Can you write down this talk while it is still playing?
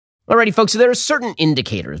Alrighty, folks, so there are certain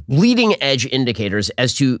indicators, bleeding edge indicators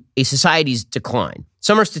as to a society's decline.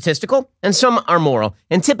 Some are statistical and some are moral,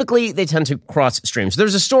 and typically they tend to cross streams.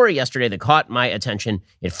 There's a story yesterday that caught my attention.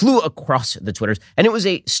 It flew across the Twitters, and it was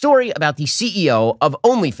a story about the CEO of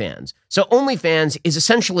OnlyFans. So OnlyFans is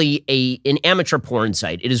essentially an amateur porn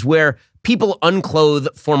site. It is where people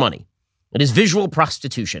unclothe for money. It is visual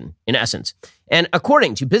prostitution, in essence. And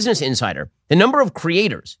according to Business Insider, the number of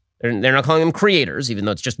creators, they're not calling them creators, even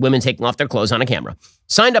though it's just women taking off their clothes on a camera,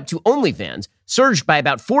 signed up to OnlyFans surged by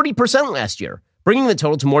about 40% last year, bringing the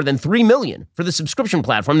total to more than 3 million for the subscription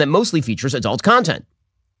platform that mostly features adult content.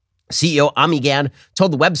 CEO Ami Gad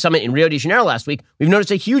told the Web Summit in Rio de Janeiro last week, "We've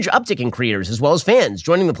noticed a huge uptick in creators as well as fans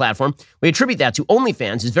joining the platform. We attribute that to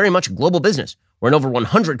OnlyFans is very much a global business. We're in over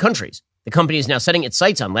 100 countries. The company is now setting its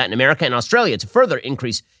sights on Latin America and Australia to further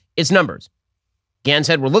increase its numbers." Gann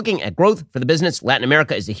said, "We're looking at growth for the business. Latin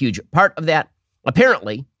America is a huge part of that."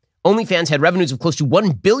 Apparently, OnlyFans had revenues of close to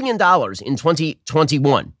 $1 billion in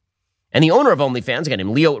 2021. And the owner of OnlyFans, a guy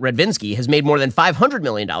named Leo Redvinsky, has made more than $500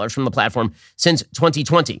 million from the platform since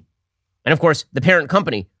 2020. And of course, the parent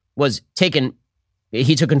company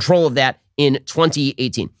he took control of that in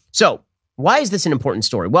 2018. So why is this an important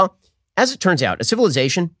story? Well, as it turns out, a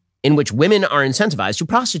civilization in which women are incentivized to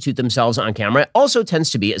prostitute themselves on camera also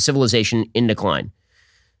tends to be a civilization in decline.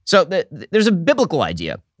 So there's a biblical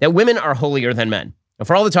idea that women are holier than men. And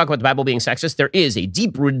for all the talk about the Bible being sexist, there is a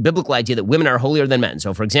deep-rooted biblical idea that women are holier than men.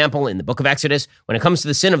 So, for example, in the book of Exodus, when it comes to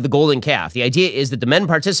the sin of the golden calf, the idea is that the men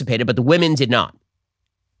participated, but the women did not.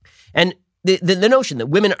 And the notion that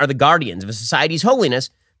women are the guardians of a society's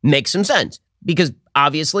holiness makes some sense, because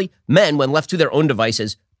obviously men, when left to their own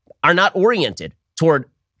devices, are not oriented toward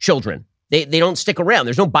children. They don't stick around.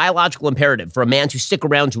 There's no biological imperative for a man to stick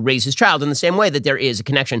around to raise his child in the same way that there is a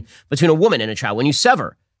connection between a woman and a child. When you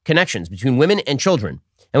sever connections between women and children,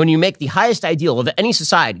 and when you make the highest ideal of any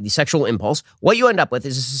society the sexual impulse, what you end up with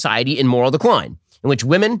is a society in moral decline, in which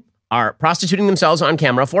women are prostituting themselves on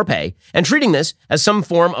camera for pay and treating this as some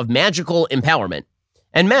form of magical empowerment,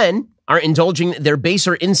 and men are indulging their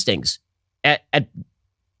baser instincts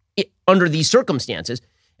under these circumstances.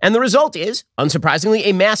 And the result is, unsurprisingly,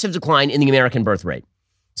 a massive decline in the American birth rate.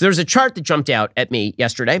 So there's a chart that jumped out at me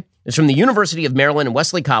yesterday. It's from the University of Maryland and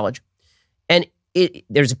Wesley College. And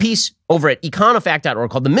there's a piece over at econofact.org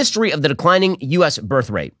called The Mystery of the Declining U.S. Birth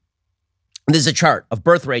Rate. This is a chart of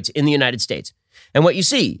birth rates in the United States. And what you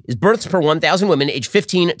see is births per 1,000 women aged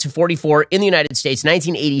 15 to 44 in the United States,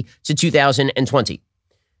 1980 to 2020.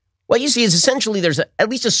 What you see is essentially there's at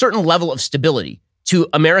least a certain level of stability to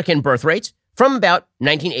American birth rates from about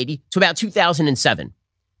 1980 to about 2007.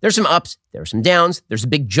 There's some ups, there are some downs. There's a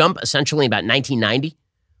big jump essentially about 1990,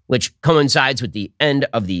 which coincides with the end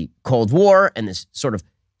of the Cold War and this sort of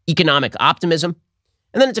economic optimism.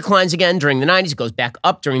 And then it declines again during the 90s. It goes back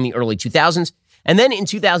up during the early 2000s. And then in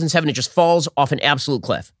 2007, it just falls off an absolute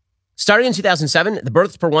cliff. Starting in 2007, the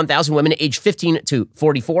births per 1,000 women aged 15 to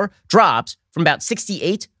 44 drops from about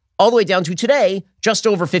 68 all the way down to today, just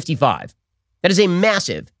over 55. That is a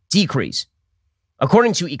massive decrease.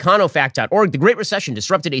 According to econofact.org, the Great Recession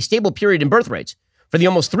disrupted a stable period in birth rates. For the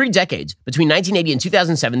almost 3 decades, between 1980 and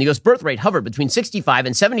 2007, the U.S. birth rate hovered between 65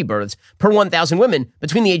 and 70 births per 1,000 women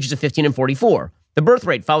between the ages of 15 and 44. The birth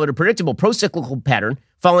rate followed a predictable pro-cyclical pattern,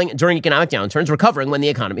 falling during economic downturns, recovering when the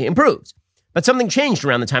economy improves. But something changed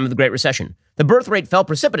around the time of the Great Recession. The birth rate fell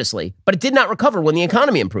precipitously, but it did not recover when the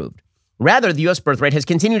economy improved. Rather, the U.S. birth rate has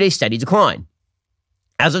continued a steady decline.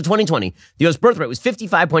 As of 2020, the U.S. birth rate was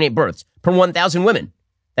 55.8 births per 1,000 women.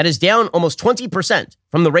 That is down almost 20%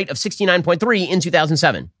 from the rate of 69.3 in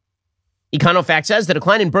 2007. Econofact says the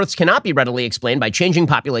decline in births cannot be readily explained by changing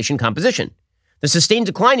population composition. The sustained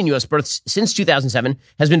decline in U.S. births since 2007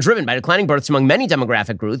 has been driven by declining births among many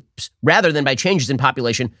demographic groups rather than by changes in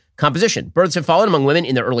population composition. Births have fallen among women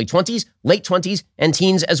in their early 20s, late 20s, and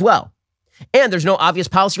teens as well. And there's no obvious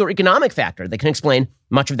policy or economic factor that can explain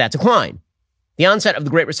much of that decline. The onset of the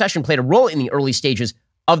Great Recession played a role in the early stages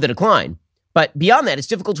of the decline. But beyond that, it's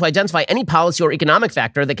difficult to identify any policy or economic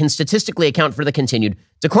factor that can statistically account for the continued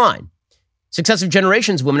decline. Successive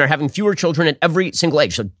generations of women are having fewer children at every single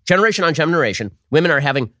age. So generation on generation, women are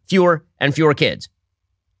having fewer and fewer kids.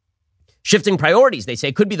 Shifting priorities, they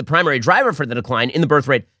say, could be the primary driver for the decline in the birth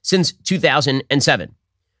rate since 2007.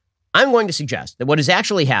 I'm going to suggest that what has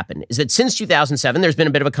actually happened is that since 2007, there's been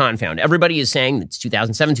a bit of a confound. Everybody is saying it's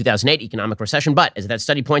 2007, 2008 economic recession. But as that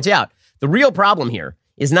study points out, the real problem here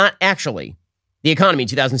is not actually the economy in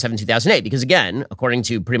 2007, 2008, because again, according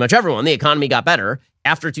to pretty much everyone, the economy got better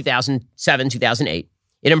after 2007, 2008.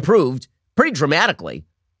 It improved pretty dramatically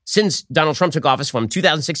since Donald Trump took office from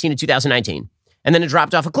 2016 to 2019. And then it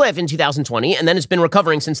dropped off a cliff in 2020, and then it's been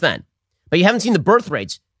recovering since then. But you haven't seen the birth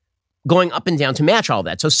rates going up and down to match all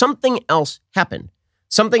that. So something else happened.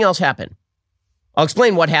 Something else happened. I'll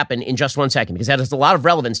explain what happened in just 1 second, because that has a lot of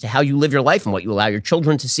relevance to how you live your life and what you allow your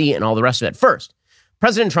children to see and all the rest of it. First,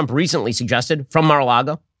 President Trump recently suggested from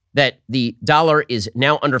Mar-a-Lago that the dollar is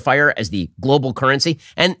now under fire as the global currency.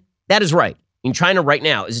 And that is right. China right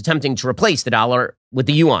now is attempting to replace the dollar with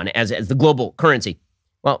the yuan as the global currency.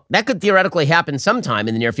 Well, that could theoretically happen sometime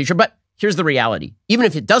in the near future, but here's the reality. Even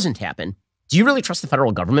if it doesn't happen, do you really trust the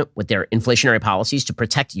federal government with their inflationary policies to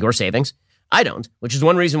protect your savings? I don't, which is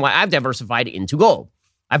one reason why I've diversified into gold.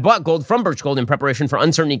 I've bought gold from Birch Gold in preparation for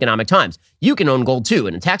uncertain economic times. You can own gold too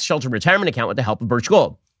in a tax-sheltered retirement account with the help of Birch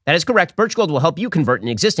Gold. That is correct. Birch Gold will help you convert an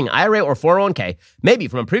existing IRA or 401k, maybe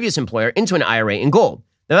from a previous employer, into an IRA in gold.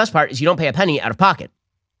 The best part is you don't pay a penny out of pocket.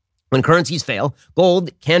 When currencies fail,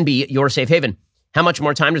 gold can be your safe haven. How much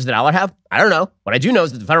more time does the dollar have? I don't know. What I do know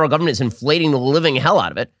is that the federal government is inflating the living hell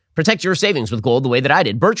out of it. Protect your savings with gold the way that I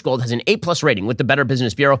did. Birch Gold has an A+ rating with the Better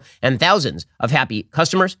Business Bureau and thousands of happy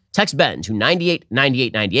customers. Text Ben to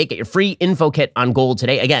 989898. Get your free info kit on gold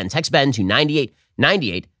today. Again, text Ben to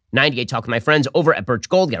 989898. Talk with my friends over at Birch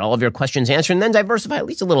Gold. Get all of your questions answered and then diversify at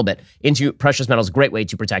least a little bit into precious metals. Great way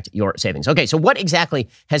to protect your savings. Okay, so what exactly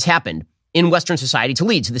has happened in Western society to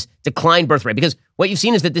lead to this declined birth rate? Because what you've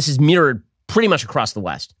seen is that this is mirrored pretty much across the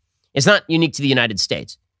West. It's not unique to the United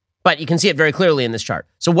States, but you can see it very clearly in this chart.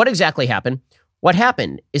 So what exactly happened? What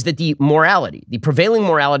happened is that the prevailing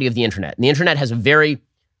morality of the internet, and the internet has a very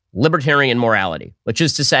libertarian morality, which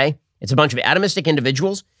is to say, it's a bunch of atomistic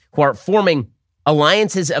individuals who are forming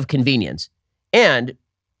alliances of convenience and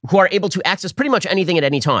who are able to access pretty much anything at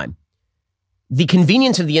any time. The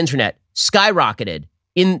convenience of the internet skyrocketed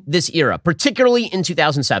in this era, particularly in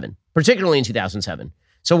 2007.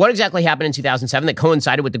 So what exactly happened in 2007 that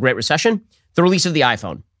coincided with the Great Recession? The release of the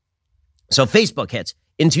iPhone. So Facebook hits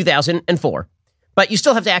in 2004, but you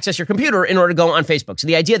still have to access your computer in order to go on Facebook. So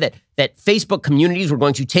the idea that Facebook communities were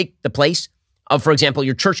going to take the place of, for example,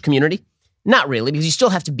 your church community, not really, because you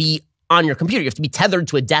still have to be on your computer. You have to be tethered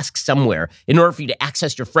to a desk somewhere in order for you to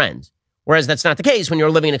access your friends. Whereas that's not the case when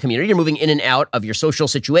you're living in a community. You're moving in and out of your social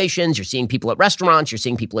situations. You're seeing people at restaurants. You're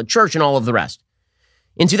seeing people at church and all of the rest.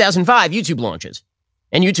 In 2005, YouTube launches.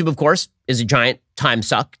 And YouTube, of course, is a giant time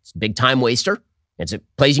suck. It's a big time waster. It's a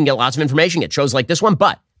place you can get lots of information, get shows like this one,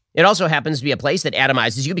 but it also happens to be a place that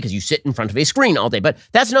atomizes you because you sit in front of a screen all day. But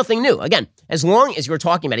that's nothing new. Again, as long as you're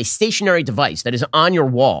talking about a stationary device that is on your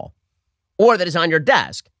wall or that is on your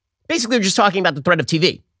desk, basically you're just talking about the threat of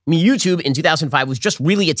TV. I mean, YouTube in 2005 was just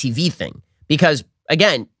really a TV thing because,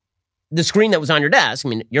 again, the screen that was on your desk, I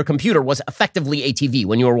mean, your computer was effectively a TV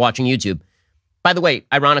when you were watching YouTube. By the way,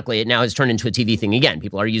 ironically, it now has turned into a TV thing again.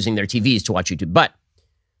 People are using their TVs to watch YouTube. But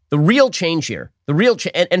the real change here, and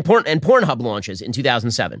Pornhub launches in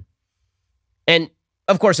 2007. And,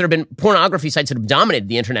 of course, there have been pornography sites that have dominated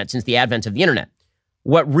the internet since the advent of the internet.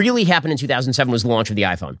 What really happened in 2007 was the launch of the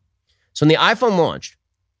iPhone. So when the iPhone launched,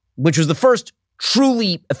 which was the first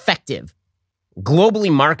truly effective,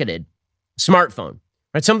 globally marketed smartphone,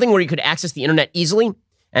 right? Something where you could access the internet easily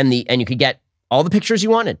and you could get all the pictures you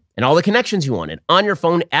wanted and all the connections you wanted on your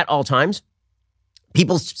phone at all times.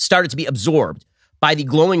 People started to be absorbed by the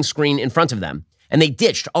glowing screen in front of them, and they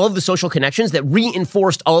ditched all of the social connections that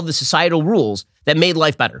reinforced all of the societal rules that made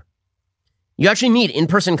life better. You actually need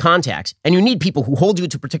in-person contacts, and you need people who hold you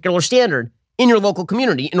to a particular standard in your local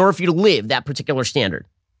community in order for you to live that particular standard.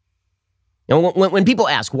 You know, when people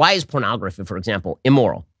ask, why is pornography, for example,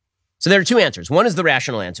 immoral? So there are two answers. One is the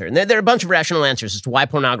rational answer, and there are a bunch of rational answers as to why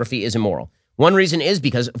pornography is immoral. One reason is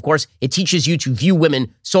because, of course, it teaches you to view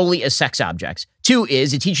women solely as sex objects. Two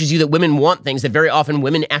is it teaches you that women want things that very often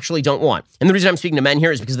women actually don't want. And the reason I'm speaking to men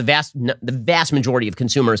here is because the vast majority of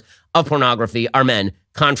consumers of pornography are men,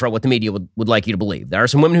 contra what the media would like you to believe. There are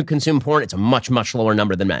some women who consume porn. It's a much, much lower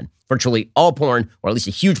number than men. Virtually all porn, or at least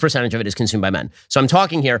a huge percentage of it, is consumed by men. So I'm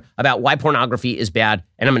talking here about why pornography is bad,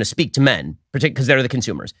 and I'm going to speak to men, particularly because they're the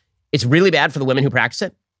consumers. It's really bad for the women who practice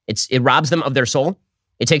it. It robs them of their soul.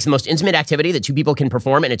 It takes the most intimate activity that two people can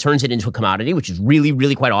perform and it turns it into a commodity, which is really,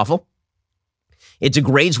 really quite awful. It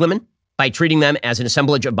degrades women by treating them as an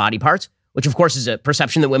assemblage of body parts, which of course is a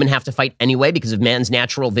perception that women have to fight anyway because of man's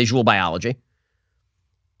natural visual biology.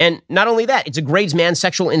 And not only that, it degrades man's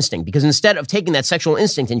sexual instinct because instead of taking that sexual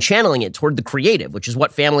instinct and channeling it toward the creative, which is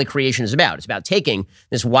what family creation is about, it's about taking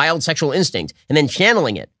this wild sexual instinct and then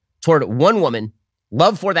channeling it toward one woman,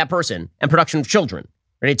 love for that person, and production of children.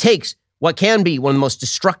 And it takes what can be one of the most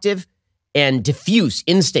destructive and diffuse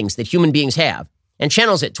instincts that human beings have, and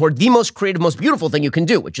channels it toward the most creative, most beautiful thing you can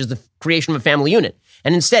do, which is the creation of a family unit.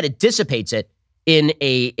 And instead, it dissipates it in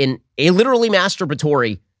a literally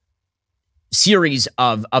masturbatory series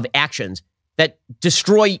of actions that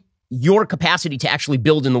destroy your capacity to actually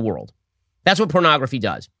build in the world. That's what pornography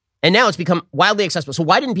does. And now it's become wildly accessible. So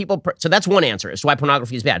why didn't people... So that's one answer as to why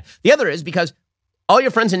pornography is bad. The other is because all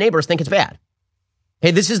your friends and neighbors think it's bad.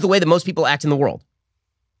 Hey, this is the way that most people act in the world.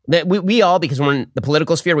 That we all, because we're in the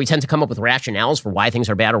political sphere, we tend to come up with rationales for why things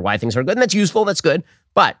are bad or why things are good. And that's useful. That's good.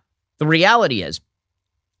 But the reality is,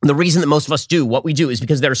 the reason that most of us do what we do is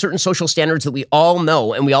because there are certain social standards that we all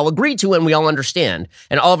know and we all agree to and we all understand.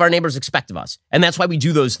 And all of our neighbors expect of us. And that's why we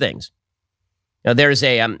do those things. Now, there's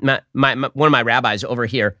one of my rabbis over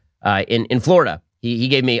here in Florida. He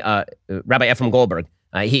gave me, Rabbi Ephraim Goldberg,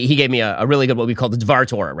 he gave me a really good, what we call the Dvar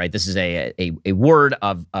Torah, right? This is a word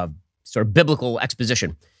of sort of biblical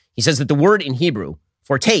exposition. He says that the word in Hebrew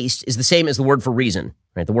for taste is the same as the word for reason,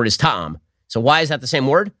 right? The word is ta'am. So why is that the same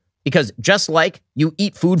word? Because just like you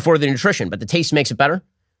eat food for the nutrition, but the taste makes it better,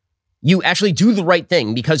 you actually do the right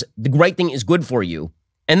thing because the right thing is good for you.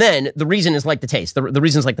 And then the reason is like the taste. The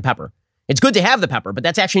reason is like the pepper. It's good to have the pepper, but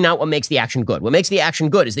that's actually not what makes the action good. What makes the action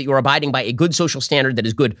good is that you're abiding by a good social standard that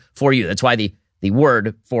is good for you. That's why the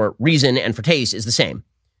word for reason and for taste is the same.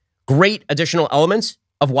 Great additional elements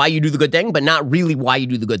of why you do the good thing, but not really why you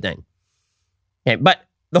do the good thing. Okay, but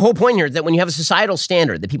the whole point here is that when you have a societal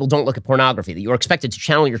standard that people don't look at pornography, that you're expected to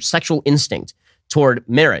channel your sexual instinct toward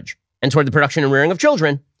marriage and toward the production and rearing of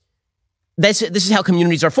children, this is how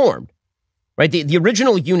communities are formed, right? The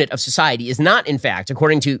original unit of society is not, in fact,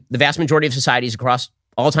 according to the vast majority of societies across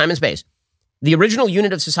all time and space, the original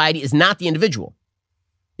unit of society is not the individual,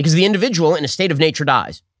 because the individual in a state of nature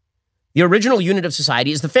dies. The original unit of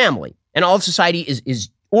society is the family, and all of society is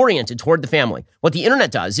oriented toward the family. What the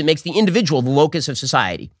internet does, it makes the individual the locus of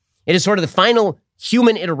society. It is sort of the final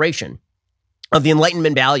human iteration of the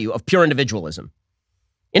Enlightenment value of pure individualism.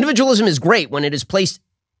 Individualism is great when it is placed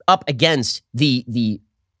up against the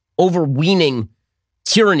overweening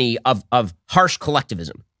tyranny of harsh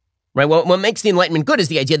collectivism, right? What makes the Enlightenment good is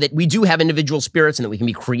the idea that we do have individual spirits and that we can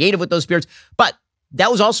be creative with those spirits, but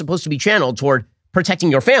that was all supposed to be channeled toward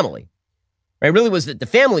protecting your family. Right? It really was that the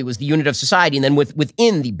family was the unit of society, and then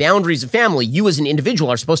within the boundaries of family, you as an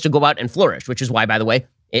individual are supposed to go out and flourish, which is why, by the way,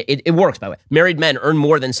 it works, by the way. Married men earn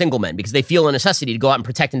more than single men because they feel a necessity to go out and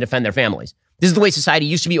protect and defend their families. This is the way society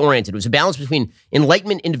used to be oriented. It was a balance between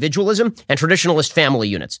Enlightenment individualism and traditionalist family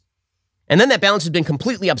units. And then that balance has been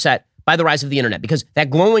completely upset by the rise of the internet, because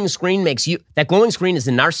that glowing screen is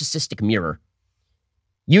the narcissistic mirror.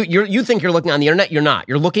 You think you're looking on the internet, you're not.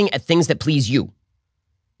 You're looking at things that please you.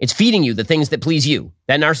 It's feeding you the things that please you,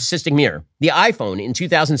 that narcissistic mirror. The iPhone in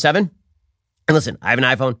 2007, and listen, I have an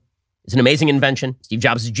iPhone. It's an amazing invention. Steve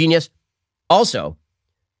Jobs is a genius. Also,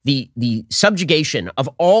 the subjugation of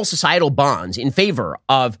all societal bonds in favor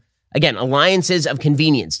of, again, alliances of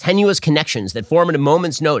convenience, tenuous connections that form at a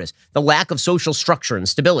moment's notice, the lack of social structure and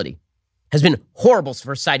stability has been horrible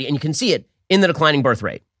for society, and you can see it in the declining birth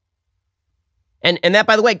rate. And that,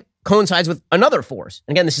 by the way, coincides with another force.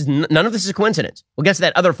 And again, none of this is a coincidence. We'll get to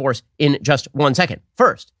that other force in just 1 second.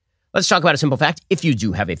 First, let's talk about a simple fact. If you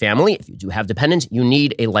do have a family, if you do have dependents, you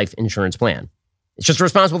need a life insurance plan. It's just a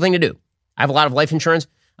responsible thing to do. I have a lot of life insurance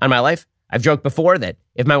on my life. I've joked before that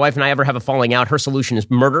if my wife and I ever have a falling out, her solution is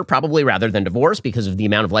murder, probably, rather than divorce, because of the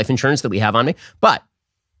amount of life insurance that we have on me. But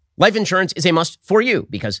life insurance is a must for you,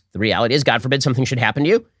 because the reality is, God forbid something should happen to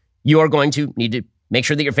you, you are going to need to make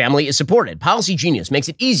sure that your family is supported. Policy Genius makes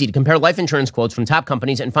it easy to compare life insurance quotes from top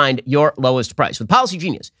companies and find your lowest price. With Policy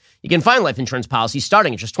Genius, you can find life insurance policies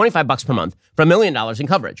starting at just $25 per month for $1 million in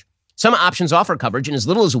coverage. Some options offer coverage in as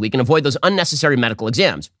little as a week and avoid those unnecessary medical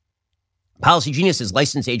exams. Policy Genius's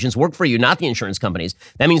licensed agents work for you, not the insurance companies.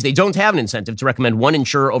 That means they don't have an incentive to recommend one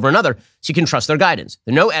insurer over another, so you can trust their guidance.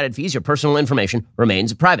 There are no added fees. Your personal information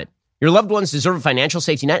remains private. Your loved ones deserve a financial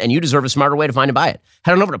safety net, and you deserve a smarter way to find and buy it.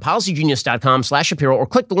 Head on over to policygenius.com/Shapiro or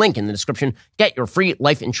click the link in the description. Get your free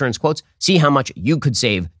life insurance quotes. See how much you could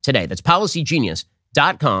save today. That's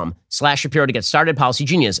policygenius.com/Shapiro to get started.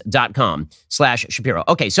 Policygenius.com/Shapiro.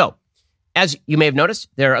 Okay, so as you may have noticed,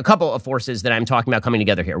 there are a couple of forces that I'm talking about coming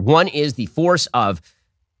together here. One is the force of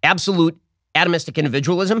absolute atomistic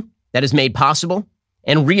individualism that is made possible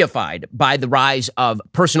and reified by the rise of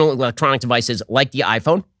personal electronic devices like the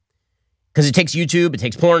iPhone. Because it takes YouTube, it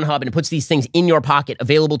takes Pornhub, and it puts these things in your pocket,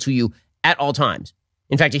 available to you at all times.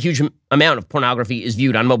 In fact, a huge amount of pornography is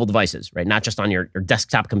viewed on mobile devices, right? Not just on your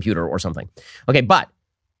desktop computer or something. Okay, but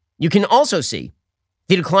you can also see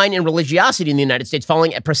the decline in religiosity in the United States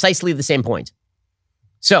falling at precisely the same point.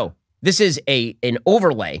 So this is an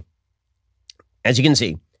overlay, as you can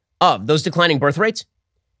see, of those declining birth rates.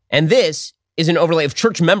 And this is an overlay of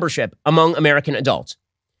church membership among American adults.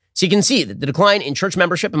 So you can see that the decline in church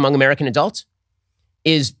membership among American adults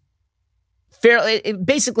is fairly,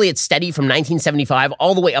 basically it's steady from 1975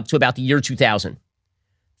 all the way up to about the year 2000.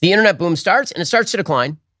 The internet boom starts and it starts to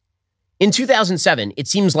decline. In 2007, it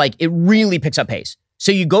seems like it really picks up pace.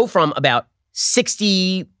 So you go from about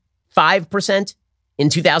 65% in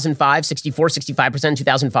 2005, 64, 65% in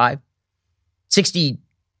 2005,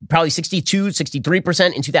 probably 62,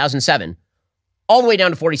 63% in 2007, all the way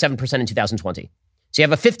down to 47% in 2020. So you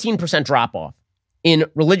have a 15% drop off in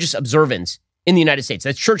religious observance in the United States.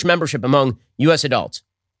 That's church membership among U.S. adults.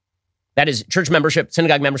 That is church membership,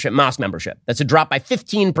 synagogue membership, mosque membership. That's a drop by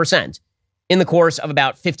 15% in the course of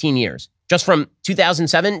about 15 years, just from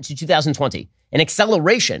 2007 to 2020. An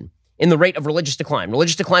acceleration in the rate of religious decline.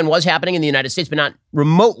 Religious decline was happening in the United States, but not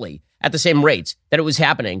remotely at the same rates that it was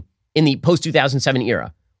happening in the post-2007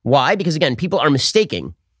 era. Why? Because, again, people are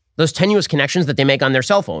mistaking those tenuous connections that they make on their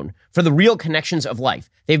cell phone for the real connections of life.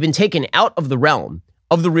 They've been taken out of the realm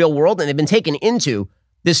of the real world, and they've been taken into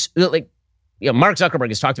this, Mark Zuckerberg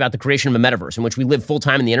has talked about the creation of a metaverse in which we live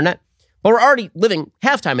full-time in the internet, but we're already living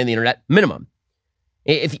half-time in the internet, minimum.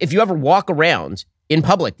 If you ever walk around in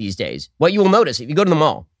public these days, what you will notice, if you go to the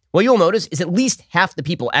mall, what you'll notice is at least half the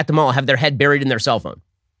people at the mall have their head buried in their cell phone.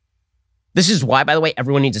 This is why, by the way,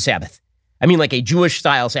 everyone needs a Sabbath. I mean, like a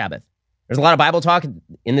Jewish-style Sabbath. There's a lot of Bible talk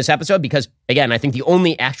in this episode because, again, I think the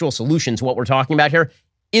only actual solution to what we're talking about here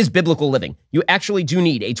is biblical living. You actually do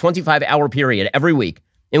need a 25-hour period every week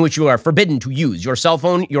in which you are forbidden to use your cell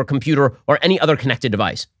phone, your computer, or any other connected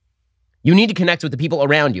device. You need to connect with the people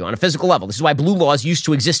around you on a physical level. This is why blue laws used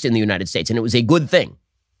to exist in the United States, and it was a good thing.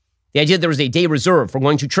 The idea that there was a day reserved for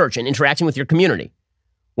going to church and interacting with your community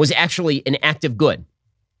was actually an act of good.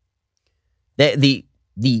 The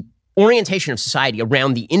orientation of society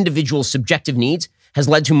around the individual's subjective needs has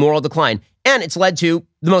led to moral decline, and it's led to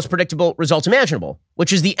the most predictable results imaginable,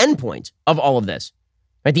 which is the endpoint of all of this.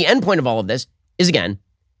 Right? The endpoint of all of this is, again,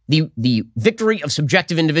 the victory of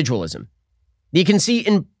subjective individualism that you can see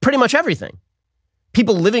in pretty much everything.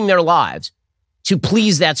 People living their lives to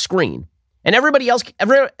please that screen. And everybody else,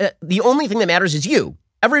 the only thing that matters is you.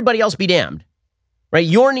 Everybody else be damned. Right?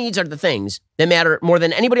 Your needs are the things that matter more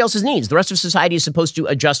than anybody else's needs. The rest of society is supposed to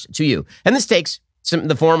adjust to you. And this takes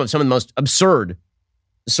the form of some of the most absurd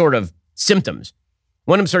sort of symptoms.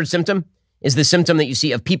 One absurd symptom is the symptom that you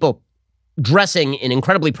see of people dressing in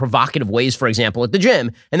incredibly provocative ways, for example, at the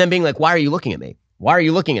gym, and then being like, why are you looking at me? Why are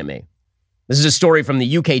you looking at me? This is a story from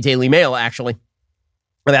the UK Daily Mail, actually,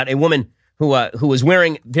 about a woman who was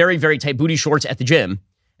wearing very, very tight booty shorts at the gym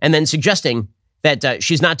and then suggesting that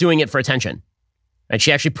she's not doing it for attention. And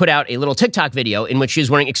she actually put out a little TikTok video in which she was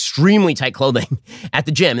wearing extremely tight clothing at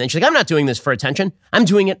the gym. And then she's like, I'm not doing this for attention. I'm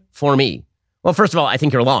doing it for me. Well, first of all, I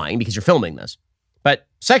think you're lying because you're filming this. But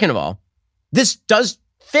second of all, this does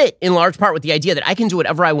fit in large part with the idea that I can do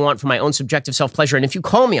whatever I want for my own subjective self-pleasure. And if you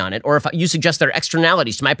call me on it, or if you suggest there are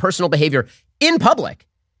externalities to my personal behavior in public,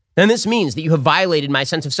 then this means that you have violated my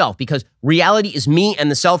sense of self, because reality is me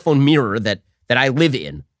and the cell phone mirror that I live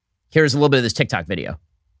in. Here's a little bit of this TikTok video.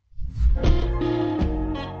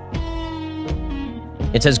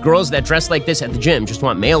 It says, girls that dress like this at the gym just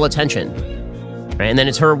want male attention. Right? And then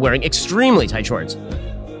it's her wearing extremely tight shorts.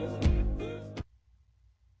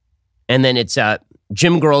 And then it's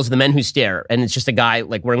gym girls, the men who stare. And it's just a guy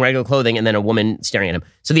like wearing regular clothing and then a woman staring at him.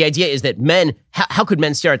 So the idea is that men, how could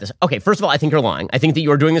men stare at this? Okay, first of all, I think you're lying. I think that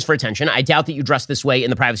you're doing this for attention. I doubt that you dress this way in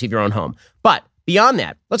the privacy of your own home. But beyond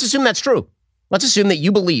that, let's assume that's true. Let's assume that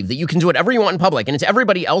you believe that you can do whatever you want in public and it's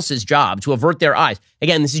everybody else's job to avert their eyes.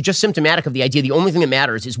 Again, this is just symptomatic of the idea the only thing that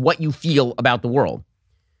matters is what you feel about the world.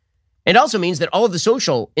 It also means that all of the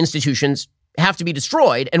social institutions have to be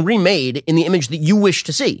destroyed and remade in the image that you wish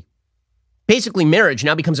to see. Basically, marriage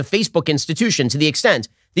now becomes a Facebook institution to the extent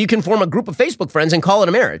that you can form a group of Facebook friends and call it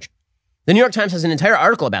a marriage. The New York Times has an entire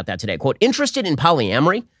article about that today. Quote, interested in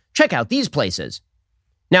polyamory? Check out these places.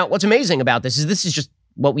 Now, what's amazing about this is just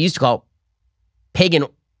what we used to call pagan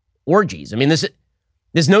orgies. I mean, this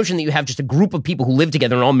notion that you have just a group of people who live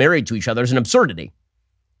together and all married to each other is an absurdity.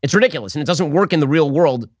 It's ridiculous, and it doesn't work in the real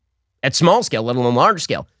world at small scale, let alone large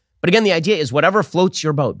scale. But again, the idea is whatever floats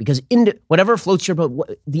your boat, because whatever floats your boat,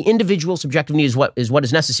 the individual subjective need is what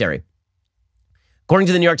is necessary. According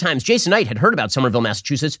to the New York Times, Jason Knight had heard about Somerville,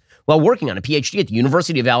 Massachusetts, while working on a PhD at the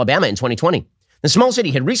University of Alabama in 2020. The small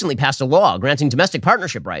city had recently passed a law granting domestic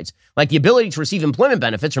partnership rights, like the ability to receive employment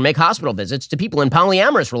benefits or make hospital visits to people in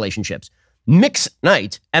polyamorous relationships. Mix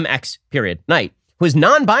Knight, MX period, Knight, who is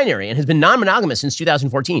non-binary and has been non-monogamous since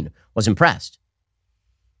 2014, was impressed.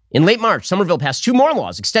 In late March, Somerville passed 2 more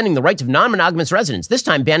laws extending the rights of non-monogamous residents, this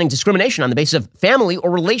time banning discrimination on the basis of family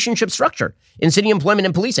or relationship structure in city employment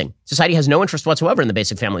and policing. Society has no interest whatsoever in the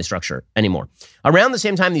basic family structure anymore. Around the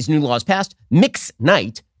same time these new laws passed, Mix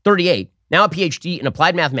Knight, 38, now a PhD in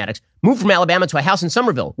applied mathematics, moved from Alabama to a house in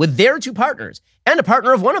Somerville with their 2 partners and a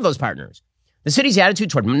partner of one of those partners. The city's attitude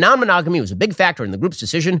toward non-monogamy was a big factor in the group's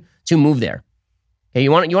decision to move there. Okay,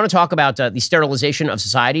 you want to talk about the sterilization of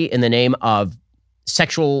society in the name of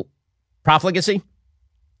sexual profligacy?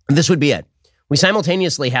 This would be it. We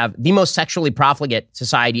simultaneously have the most sexually profligate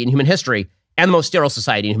society in human history and the most sterile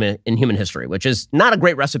society in human history, which is not a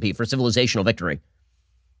great recipe for civilizational victory.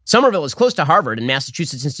 Somerville is close to Harvard and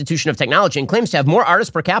Massachusetts Institution of Technology and claims to have more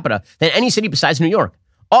artists per capita than any city besides New York.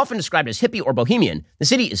 Often described as hippie or bohemian, the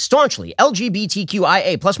city is staunchly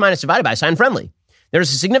LGBTQIA plus minus divided by sign friendly. There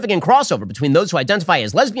is a significant crossover between those who identify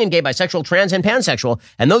as lesbian, gay, bisexual, trans, and pansexual,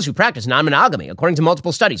 and those who practice non-monogamy, according to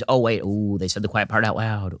multiple studies. Oh, wait. Ooh, they said the quiet part out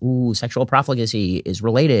loud. Ooh, sexual profligacy is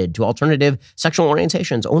related to alternative sexual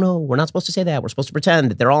orientations. Oh, no, we're not supposed to say that. We're supposed to pretend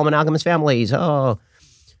that they're all monogamous families. Oh.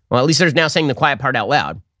 Well, at least they're now saying the quiet part out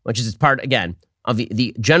loud, which is part, again, of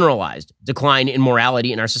the generalized decline in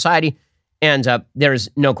morality in our society. And there is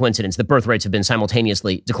no coincidence that birth rates have been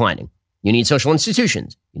simultaneously declining. You need social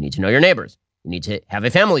institutions. You need to know your neighbors. You need to have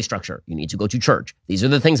a family structure. You need to go to church. These are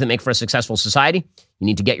the things that make for a successful society. You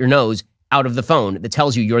need to get your nose out of the phone that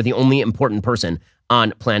tells you you're the only important person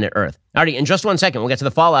on planet Earth. Alrighty, in just 1 second, we'll get to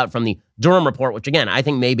the fallout from the Durham report, which, again, I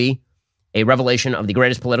think may be a revelation of the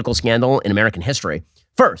greatest political scandal in American history.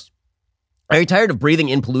 First, are you tired of breathing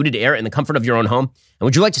in polluted air in the comfort of your own home? And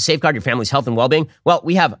would you like to safeguard your family's health and well-being? Well,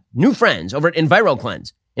 we have new friends over at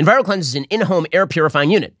EnviroCleanse. EnviroCleanse is an in-home air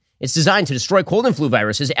purifying unit. It's designed to destroy cold and flu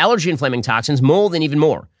viruses, allergy-inflaming toxins, mold, and even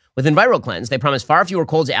more. With EnviroCleanse, they promise far fewer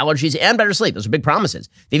colds, allergies, and better sleep. Those are big promises.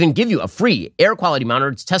 They even give you a free air quality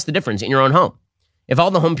monitor to test the difference in your own home. If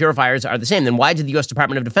all the home purifiers are the same, then why did the U.S.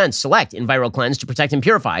 Department of Defense select EnviroCleanse to protect and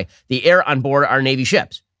purify the air on board our Navy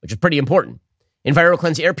ships, which is pretty important?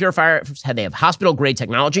 EnviroCleanse air purifiers, they have hospital-grade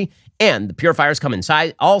technology, and the purifiers come in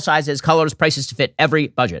all sizes, colors, prices to fit every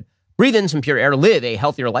budget. Breathe in some pure air, live a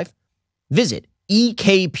healthier life. Visit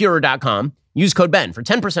ekpure.com. Use code BEN for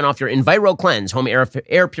 10% off your EnviroCleanse home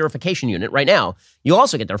air purification unit right now. You'll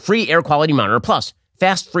also get their free air quality monitor plus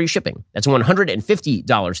fast free shipping. That's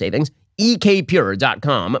 $150 savings.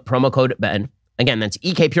 ekpure.com, promo code BEN. Again, that's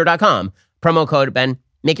ekpure.com, promo code BEN.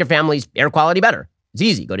 Make your family's air quality better. It's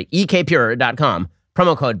easy. Go to ekpure.com,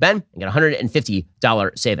 promo code BEN, and get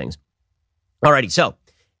 $150 savings. Alrighty, so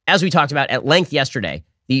as we talked about at length yesterday,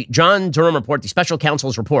 the John Durham report, the special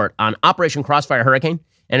counsel's report on Operation Crossfire Hurricane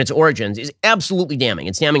and its origins is absolutely damning.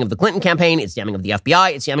 It's damning of the Clinton campaign. It's damning of the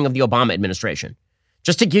FBI. It's damning of the Obama administration.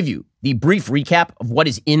 Just to give you the brief recap of what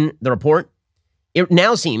is in the report, it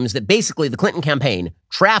now seems that basically the Clinton campaign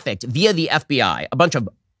trafficked via the FBI a bunch of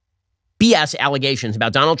BS allegations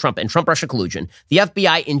about Donald Trump and Trump-Russia collusion. The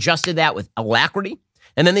FBI ingested that with alacrity,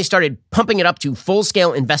 and then they started pumping it up to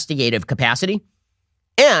full-scale investigative capacity.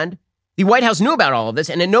 And the White House knew about all of this,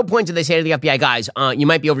 and at no point did they say to the FBI, guys, you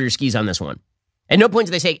might be over your skis on this one. At no point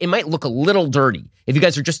did they say it might look a little dirty if you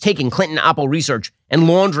guys are just taking Clinton Oppo research and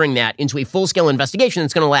laundering that into a full-scale investigation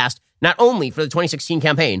that's going to last not only for the 2016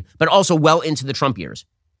 campaign, but also well into the Trump years.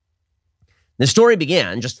 The story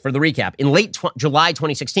began, just for the recap, in late July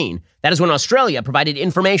 2016. That is when Australia provided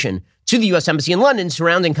information to the U.S. Embassy in London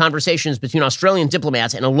surrounding conversations between Australian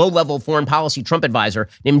diplomats and a low-level foreign policy Trump advisor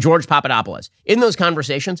named George Papadopoulos. In those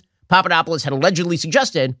conversations, Papadopoulos had allegedly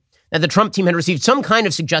suggested that the Trump team had received some kind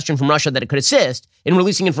of suggestion from Russia that it could assist in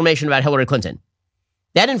releasing information about Hillary Clinton.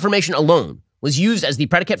 That information alone was used as the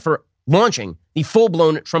predicate for launching the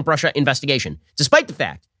full-blown Trump-Russia investigation, despite the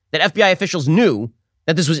fact that FBI officials knew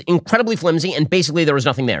that this was incredibly flimsy and basically there was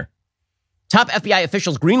nothing there. Top FBI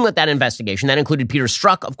officials greenlit that investigation. That included Peter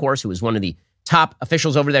Strzok, of course, who was one of the top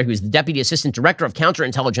officials over there. He was the Deputy Assistant Director of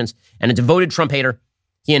Counterintelligence and a devoted Trump hater.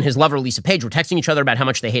 He and his lover, Lisa Page, were texting each other about how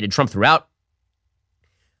much they hated Trump throughout.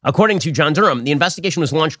 According to John Durham, the investigation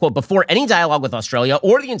was launched, quote, before any dialogue with Australia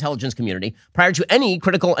or the intelligence community, prior to any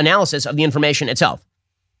critical analysis of the information itself.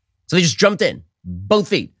 So they just jumped in, both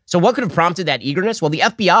feet. So what could have prompted that eagerness? Well, the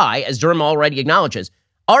FBI, as Durham already acknowledges,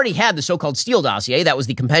 already had the so-called Steele dossier. That was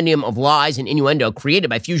the compendium of lies and innuendo created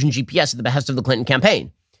by Fusion GPS at the behest of the Clinton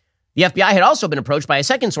campaign. The FBI had also been approached by a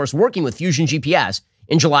second source working with Fusion GPS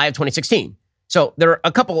in July of 2016. So there are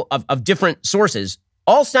a couple of different sources,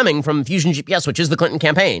 all stemming from Fusion GPS, which is the Clinton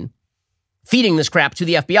campaign, feeding this crap to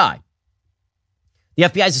the FBI. The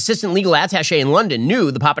FBI's assistant legal attaché in London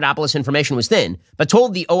knew the Papadopoulos information was thin, but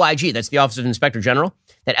told the OIG, that's the Office of Inspector General,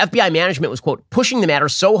 that FBI management was, quote, pushing the matter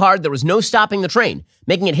so hard there was no stopping the train,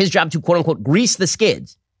 making it his job to, quote unquote, grease the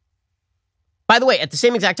skids. By the way, at the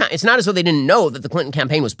same exact time, it's not as though they didn't know that the Clinton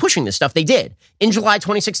campaign was pushing this stuff. They did. In July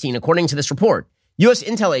 2016, according to this report, U.S.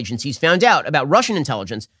 intel agencies found out about Russian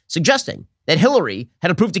intelligence suggesting that Hillary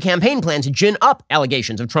had approved a campaign plan to gin up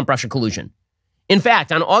allegations of Trump-Russia collusion. In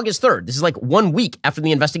fact, on August 3rd, this is like 1 week after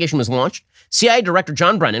the investigation was launched, CIA Director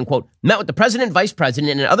John Brennan, quote, met with the president, vice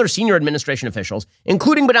president, and other senior administration officials,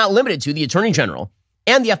 including but not limited to the attorney general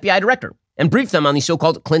and the FBI director, and briefed them on the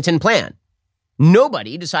so-called Clinton plan.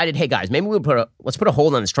 Nobody decided, hey, guys, maybe let's put a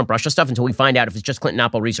hold on this Trump-Russia stuff until we find out if it's just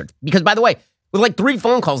Clinton-Oppo research. Because, by the way, with like 3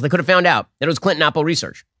 phone calls, they could have found out that it was Clinton-Oppo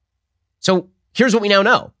research. So here's what we now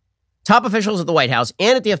know. Top officials at the White House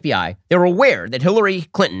and at the FBI, they were aware that Hillary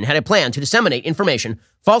Clinton had a plan to disseminate information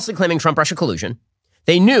falsely claiming Trump-Russia collusion.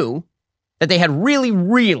 They knew that they had really,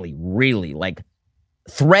 really, really like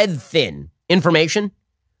thread-thin information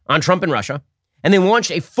on Trump and Russia, and they launched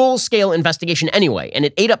a full-scale investigation anyway, and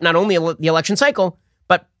it ate up not only the election cycle,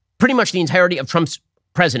 but pretty much the entirety of Trump's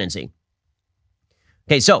presidency.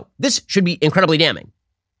 Okay, so this should be incredibly damning,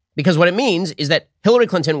 because what it means is that Hillary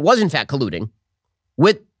Clinton was in fact colluding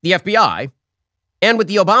with the FBI and with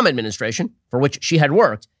the Obama administration, for which she had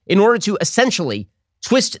worked, in order to essentially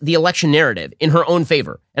twist the election narrative in her own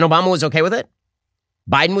favor. And Obama was okay with it.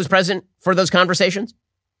 Biden was present for those conversations.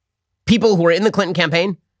 People who were in the Clinton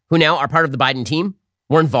campaign, who now are part of the Biden team,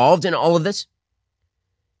 were involved in all of this.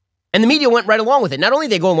 And the media went right along with it. Not only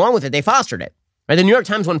did they go along with it, they fostered it. Right? The New York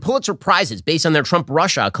Times won Pulitzer Prizes based on their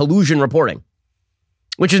Trump-Russia collusion reporting,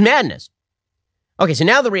 which is madness. Okay, so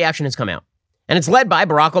now the reaction has come out. And it's led by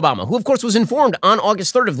Barack Obama, who, of course, was informed on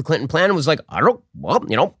August 3rd of the Clinton plan and was like,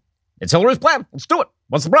 it's Hillary's plan. Let's do it.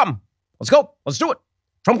 What's the problem? Let's go. Let's do it.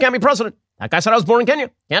 Trump can't be president. That guy said I was born in Kenya.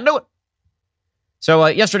 Can't do it. So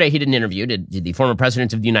yesterday he did an interview, did the former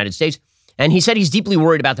president of the United States, and he said he's deeply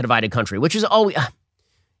worried about the divided country, which is always,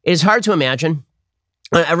 it is hard to imagine.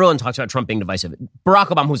 Everyone talks about Trump being divisive. Barack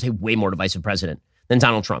Obama was a way more divisive president than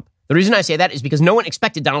Donald Trump. The reason I say that is because no one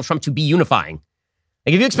expected Donald Trump to be unifying.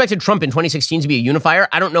 Like, if you expected Trump in 2016 to be a unifier,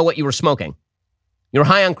 I don't know what you were smoking. You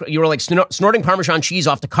were like snorting Parmesan cheese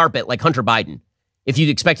off the carpet like Hunter Biden if you'd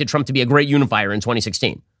expected Trump to be a great unifier in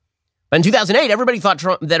 2016. But in 2008, everybody thought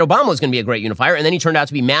that Obama was going to be a great unifier, and then he turned out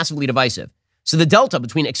to be massively divisive. So the delta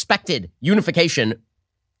between expected unification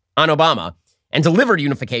on Obama and delivered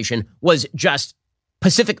unification was just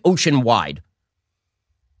Pacific Ocean wide.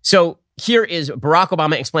 So here is Barack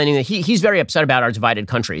Obama explaining that he's very upset about our divided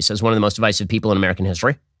country, says one of the most divisive people in American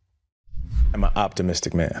history. I'm an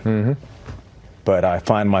optimistic man, but I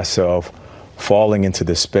find myself falling into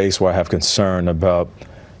this space where I have concern about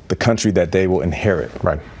the country that they will inherit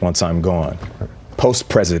once I'm gone.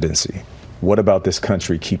 Post-presidency, what about this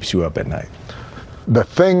country keeps you up at night? The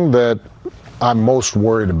thing that I'm most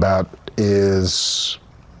worried about is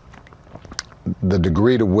the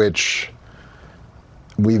degree to which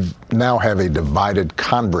we now have a divided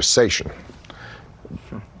conversation,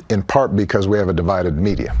 in part because we have a divided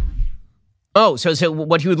media. Oh, so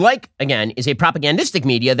what he would like, again, is a propagandistic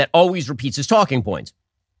media that always repeats his talking points.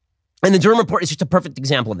 And the Durham report is just a perfect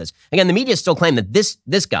example of this. Again, the media still claim that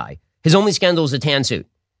this guy, his only scandal is a tan suit.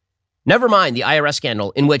 Never mind the IRS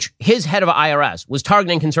scandal in which his head of IRS was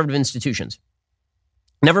targeting conservative institutions.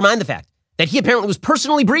 Never mind the fact that he apparently was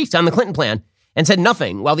personally briefed on the Clinton plan and said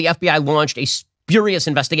nothing while the FBI launched a spurious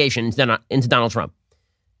investigation into Donald Trump.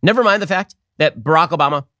 Never mind the fact that Barack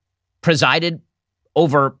Obama presided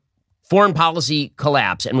over foreign policy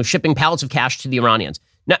collapse and was shipping pallets of cash to the Iranians.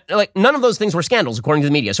 Now, none of those things were scandals, according to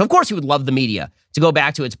the media. So, of course, he would love the media to go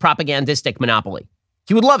back to its propagandistic monopoly.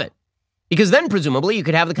 He would love it. Because then, presumably, you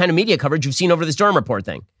could have the kind of media coverage you've seen over this Durham report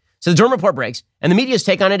thing. So the Durham report breaks, and the media's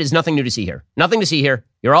take on it is nothing new to see here. Nothing to see here.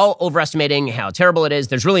 You're all overestimating how terrible it is.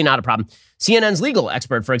 There's really not a problem. CNN's legal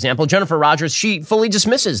expert, for example, Jennifer Rogers, she fully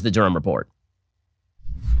dismisses the Durham report.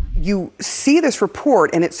 You see this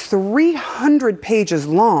report, and it's 300 pages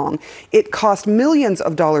long. It cost millions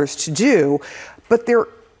of dollars to do, but there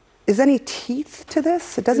is any teeth to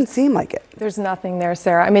this? It doesn't seem like it. There's nothing there,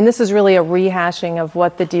 Sarah. I mean, this is really a rehashing of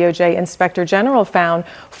what the DOJ Inspector General found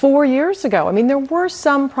 4 years ago. I mean, there were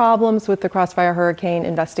some problems with the Crossfire Hurricane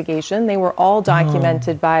investigation. They were all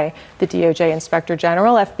documented by the DOJ Inspector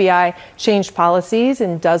General. FBI changed policies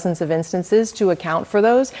in dozens of instances to account for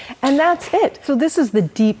those, and that's it. So this is the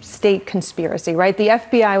deep state conspiracy, right? The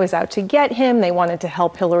FBI was out to get him. They wanted to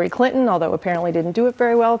help Hillary Clinton, although apparently didn't do it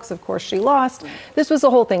very well because, of course, she lost. This was the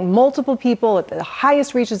whole thing. multiple people at the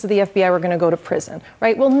highest reaches of the FBI were going to go to prison,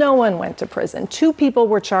 right? Well, no one went to prison. 2 people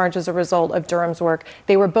were charged as a result of Durham's work.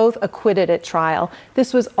 They were both acquitted at trial.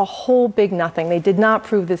 This was a whole big nothing. They did not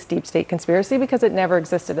prove this deep state conspiracy because it never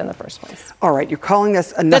existed in the first place. All right, you're calling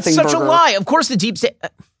this a nothing burger. That's such a lie. Of course the deep state...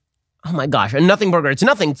 Oh my gosh, a nothing burger. It's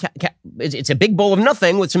nothing. It's a big bowl of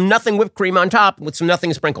nothing with some nothing whipped cream on top with some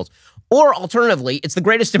nothing sprinkles. Or alternatively, it's the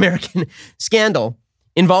greatest American scandal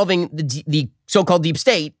involving the so-called deep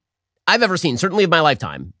state I've ever seen, certainly of my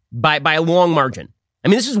lifetime, by a long margin. I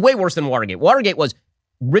mean, this is way worse than Watergate. Watergate was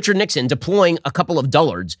Richard Nixon deploying a couple of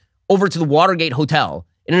dullards over to the Watergate Hotel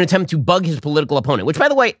in an attempt to bug his political opponent, which, by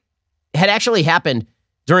the way, had actually happened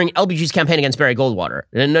during LBJ's campaign against Barry Goldwater.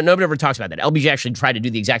 And nobody ever talks about that. LBJ actually tried to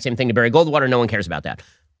do the exact same thing to Barry Goldwater. No one cares about that.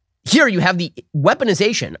 Here you have the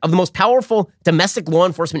weaponization of the most powerful domestic law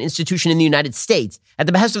enforcement institution in the United States at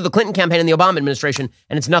the behest of the Clinton campaign and the Obama administration,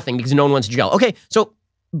 and it's nothing because no one wants to jail. Okay, so,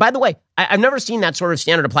 by the way, I've never seen that sort of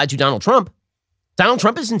standard applied to Donald Trump. Donald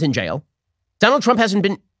Trump isn't in jail. Donald Trump hasn't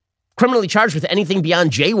been criminally charged with anything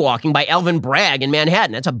beyond jaywalking by Alvin Bragg in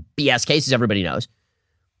Manhattan. That's a BS case, as everybody knows.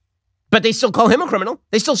 But they still call him a criminal.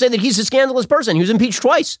 They still say that he's a scandalous person. He was impeached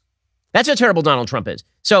twice. That's how terrible Donald Trump is.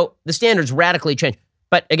 So the standards radically change.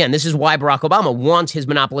 But again, this is why Barack Obama wants his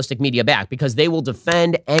monopolistic media back, because they will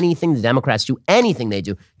defend anything the Democrats do, anything they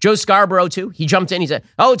do. Joe Scarborough, too. He jumped in. He said,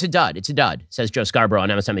 oh, it's a dud. It's a dud, says Joe Scarborough on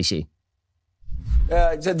MSNBC.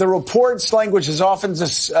 The report's language is often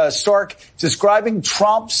stark, describing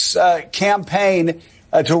Trump's campaign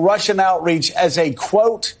to Russian outreach as a,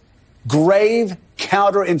 quote, grave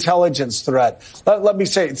counterintelligence threat. Let me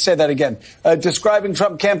say that again. Describing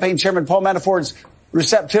Trump campaign chairman Paul Manafort's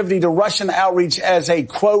receptivity to Russian outreach as a,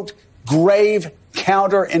 quote, grave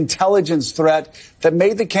counterintelligence threat that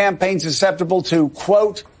made the campaign susceptible to,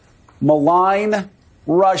 quote, malign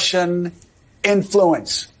Russian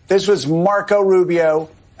influence. This was Marco Rubio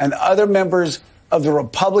and other members of the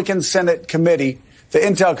Republican Senate committee, the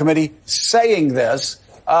Intel committee, saying this.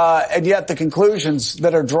 And yet the conclusions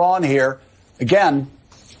that are drawn here, again,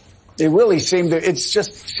 they really seems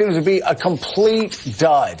to be a complete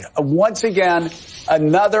dud. Once again,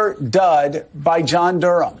 another dud by John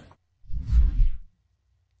Durham.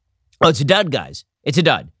 Oh, it's a dud, guys. It's a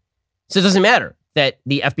dud. So it doesn't matter that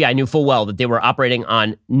the FBI knew full well that they were operating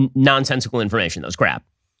on nonsensical information. That was crap.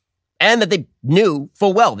 And that they knew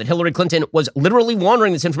full well that Hillary Clinton was literally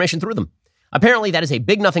laundering this information through them. Apparently, that is a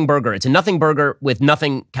big nothing burger. It's a nothing burger with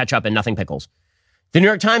nothing ketchup and nothing pickles. The New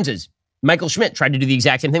York Times' Michael Schmidt tried to do the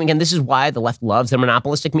exact same thing. Again, this is why the left loves their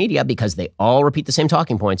monopolistic media, because they all repeat the same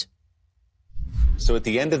talking points. So at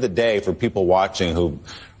the end of the day, for people watching who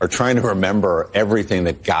are trying to remember everything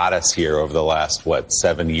that got us here over the last,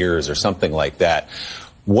 7 years or something like that,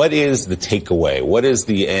 what is the takeaway? What is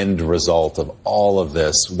the end result of all of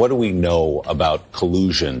this? What do we know about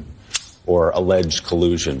collusion or alleged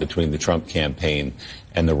collusion between the Trump campaign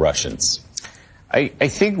and the Russians? I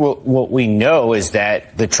think what we know is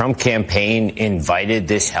that the Trump campaign invited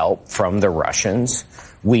this help from the Russians.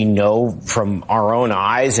 We know from our own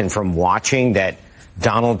eyes and from watching that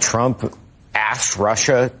Donald Trump asked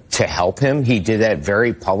Russia to help him. He did that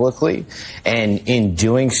very publicly, and in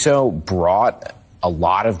doing so brought a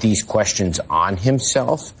lot of these questions on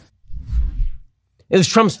himself. It was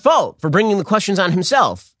Trump's fault for bringing the questions on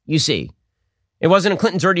himself, you see. It wasn't a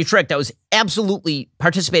Clinton dirty trick that was absolutely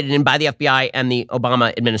participated in by the FBI and the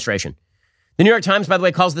Obama administration. The New York Times, by the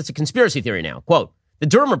way, calls this a conspiracy theory now. Quote, the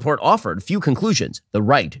Durham report offered few conclusions. The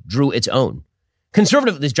right drew its own. This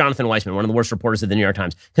is Jonathan Weissman, one of the worst reporters of the New York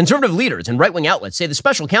Times. Conservative leaders and right-wing outlets say the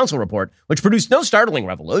special counsel report, which produced no startling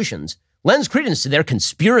revelations, lends credence to their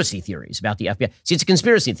conspiracy theories about the FBI. See, it's a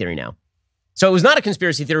conspiracy theory now. So it was not a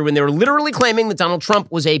conspiracy theory when they were literally claiming that Donald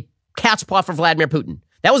Trump was a cat's paw for Vladimir Putin.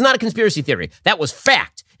 That was not a conspiracy theory. That was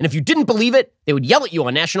fact. And if you didn't believe it, they would yell at you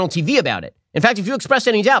on national TV about it. In fact, if you expressed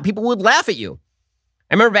any doubt, people would laugh at you.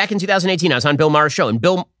 I remember back in 2018, I was on Bill Maher's show, and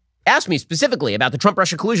Bill asked me specifically about the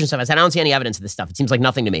Trump-Russia collusion stuff. I said, I don't see any evidence of this stuff. It seems like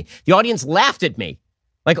nothing to me. The audience laughed at me,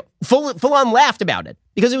 like full-on laughed about it,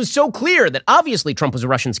 because it was so clear that obviously Trump was a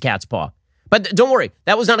Russian's cat's paw. But don't worry,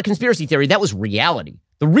 that was not a conspiracy theory. That was reality.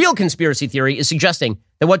 The real conspiracy theory is suggesting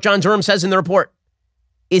that what John Durham says in the report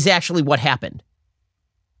is actually what happened.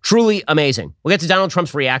 Truly amazing. We'll get to Donald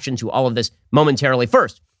Trump's reaction to all of this momentarily.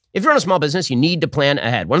 First, if you're in a small business, you need to plan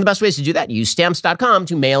ahead. One of the best ways to do that, use Stamps.com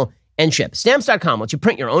to mail and ship. Stamps.com lets you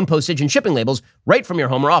print your own postage and shipping labels right from your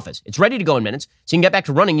home or office. It's ready to go in minutes, so you can get back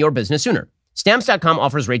to running your business sooner. Stamps.com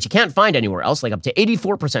offers rates you can't find anywhere else, like up to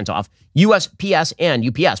 84% off USPS and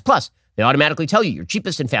UPS. Plus, They automatically tell you your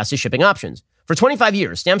cheapest and fastest shipping options. For 25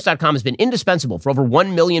 years, Stamps.com has been indispensable for over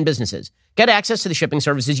 1 million businesses. Get access to the shipping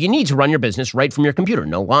services you need to run your business right from your computer.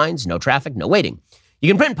 No lines, no traffic, no waiting. You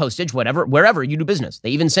can print postage wherever you do business. They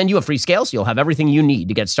even send you a free scale, so you'll have everything you need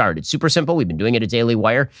to get started. It's super simple. We've been doing it at Daily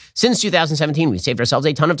Wire. Since 2017, we've saved ourselves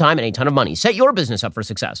a ton of time and a ton of money. Set your business up for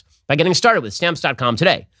success by getting started with Stamps.com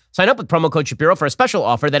today. Sign up with promo code Shapiro for a special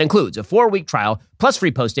offer that includes a 4-week trial, plus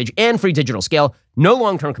free postage and free digital scale. No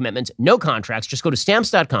long-term commitments, no contracts. Just go to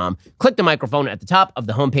Stamps.com, click the microphone at the top of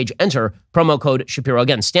the homepage, enter promo code Shapiro.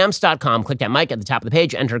 Again, Stamps.com, click that mic at the top of the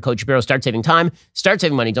page, enter code Shapiro. Start saving time, start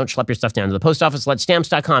saving money. Don't schlep your stuff down to the post office. Let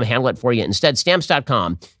Stamps.com handle it for you. Instead,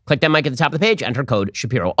 Stamps.com, click that mic at the top of the page, enter code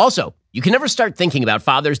Shapiro. Also, you can never start thinking about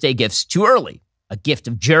Father's Day gifts too early. A gift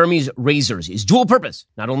of Jeremy's razors is dual purpose.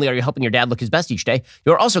 Not only are you helping your dad look his best each day,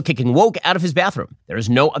 you're also kicking woke out of his bathroom. There is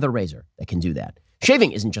no other razor that can do that.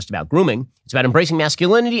 Shaving isn't just about grooming. It's about embracing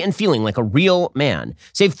masculinity and feeling like a real man.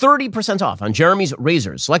 Save 30% off on Jeremy's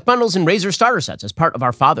razors. Select bundles and razor starter sets as part of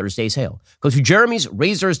our Father's Day sale. Go to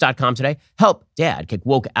jeremy'srazors.com today. Help dad kick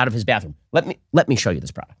woke out of his bathroom. Let me show you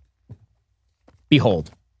this product.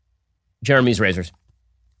 Behold, Jeremy's razors.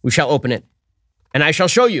 We shall open it, and I shall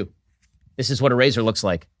show you. This is what a razor looks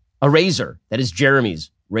like. A razor that is Jeremy's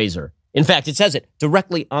razor. In fact, it says it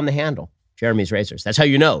directly on the handle. Jeremy's razors. That's how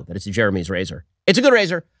you know that it's a Jeremy's razor. It's a good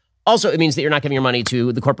razor. Also, it means that you're not giving your money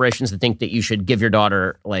to the corporations that think that you should give your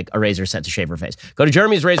daughter like a razor set to shave her face. Go to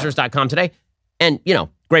jeremy'srazors.com today and,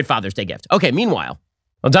 great Father's Day gift. Okay, meanwhile,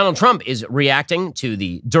 Donald Trump is reacting to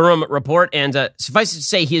the Durham report, and suffice it to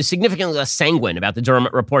say he is significantly less sanguine about the Durham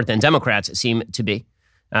report than Democrats seem to be.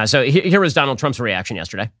 So here was Donald Trump's reaction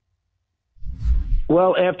yesterday.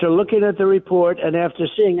 Well, after looking at the report and after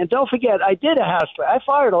seeing, and don't forget, I did a house trial. I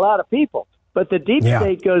fired a lot of people, but the deep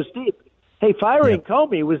state goes deep. Hey, firing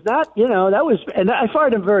Comey was not, that was, and I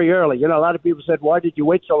fired him very early. A lot of people said, why did you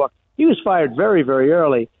wait so long? He was fired very, very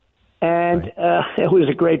early, and it was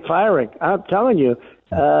a great firing. I'm telling you,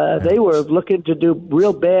 they were looking to do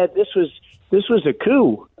real bad. This was a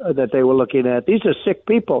coup that they were looking at. These are sick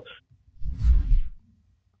people.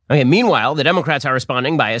 Okay, meanwhile, the Democrats are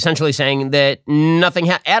responding by essentially saying that nothing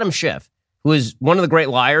Adam Schiff, who is one of the great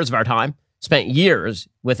liars of our time, spent years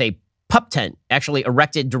with a pup tent actually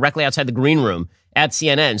erected directly outside the green room at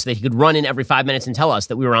CNN so that he could run in every 5 minutes and tell us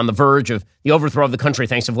that we were on the verge of the overthrow of the country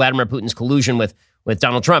thanks to Vladimir Putin's collusion with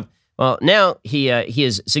Donald Trump. Well, now he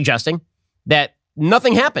is suggesting that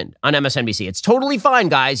nothing happened on MSNBC. It's totally fine,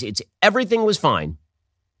 guys. Everything was fine.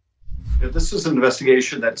 This is an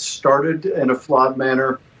investigation that started in a flawed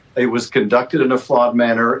manner. It was conducted in a flawed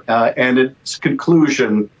manner, and its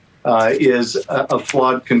conclusion is a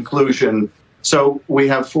flawed conclusion. So we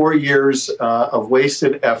have 4 years of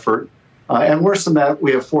wasted effort. And worse than that,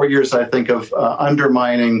 we have 4 years, I think, of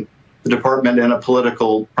undermining the department in a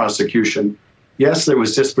political prosecution. Yes, there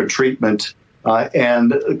was disparate treatment,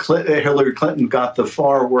 and Hillary Clinton got the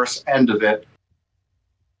far worse end of it.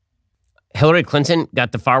 Hillary Clinton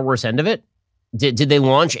got the far worse end of it? Did they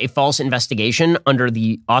launch a false investigation under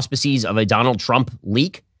the auspices of a Donald Trump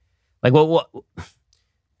leak? Like, what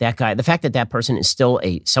that guy, the fact that person is still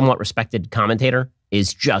a somewhat respected commentator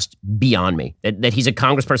is just beyond me. That he's a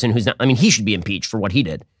congressperson who's not, he should be impeached for what he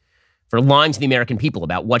did, for lying to the American people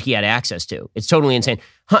about what he had access to. It's totally insane.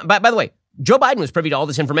 By the way, Joe Biden was privy to all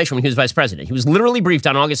this information when he was vice president. He was literally briefed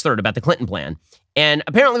on August 3rd about the Clinton plan and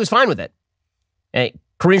apparently was fine with it.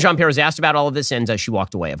 Karine Jean-Pierre was asked about all of this and she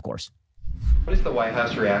walked away, of course. What is the White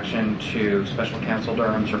House reaction to Special Counsel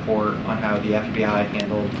Durham's report on how the FBI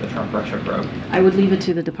handled the Trump-Russia probe? I would leave it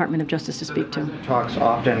to the Department of Justice to speak to. The president talks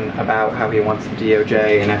often about how he wants the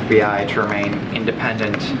DOJ and FBI to remain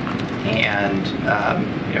independent and,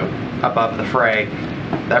 above the fray.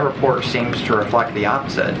 That report seems to reflect the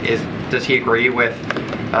opposite. Does he agree with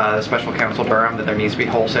Special Counsel Durham that there needs to be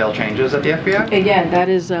wholesale changes at the FBI? Again, that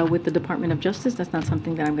is with the Department of Justice. That's not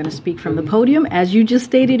something that I'm going to speak from the podium. As you just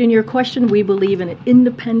stated in your question, we believe in an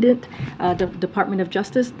independent Department of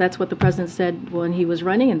Justice. That's what the president said when he was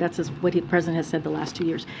running, and that's what the president has said the last 2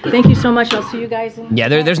 years. Thank you so much. I'll see you guys in... Yeah,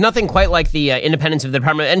 there's nothing quite like the independence of the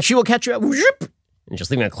department, and she will catch you up and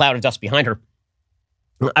just leaving a cloud of dust behind her.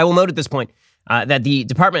 I will note at this point that the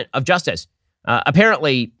Department of Justice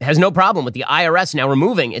apparently has no problem with the IRS now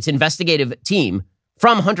removing its investigative team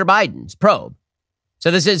from Hunter Biden's probe.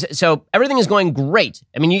 So everything is going great.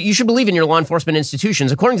 You should believe in your law enforcement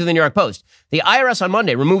institutions. According to the New York Post, the IRS on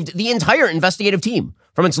Monday removed the entire investigative team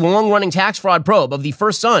from its long-running tax fraud probe of the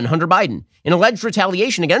first son, Hunter Biden, in alleged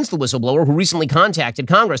retaliation against the whistleblower who recently contacted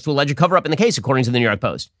Congress to allege a cover-up in the case, according to the New York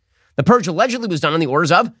Post. The purge allegedly was done on the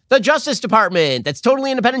orders of the Justice Department. That's totally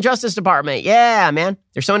independent Justice Department. Yeah, man.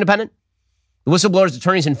 They're so independent. The whistleblower's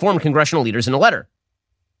attorneys informed congressional leaders in a letter.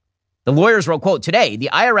 The lawyers wrote, quote, "Today, the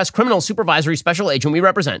IRS criminal supervisory special agent we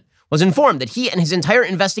represent was informed that he and his entire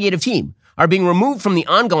investigative team are being removed from the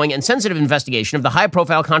ongoing and sensitive investigation of the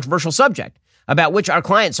high-profile controversial subject about which our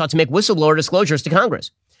client sought to make whistleblower disclosures to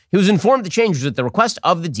Congress. He was informed the change was at the request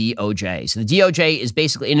of the DOJ." So the DOJ is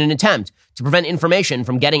basically in an attempt to prevent information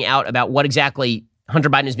from getting out about what exactly Hunter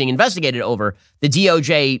Biden is being investigated over. The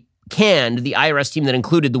DOJ canned the IRS team that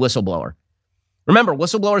included the whistleblower. Remember,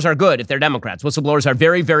 whistleblowers are good if they're Democrats. Whistleblowers are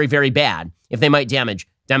very, very, very bad if they might damage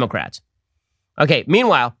Democrats. Okay,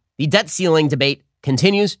 meanwhile, the debt ceiling debate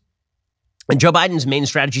continues, and Joe Biden's main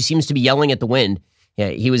strategy seems to be yelling at the wind.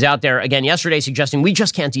 He was out there again yesterday suggesting we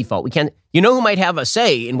just can't default. We can't. You know who might have a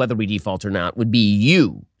say in whether we default or not would be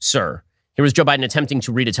you, sir. Here was Joe Biden attempting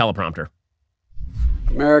to read a teleprompter.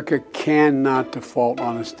 America cannot default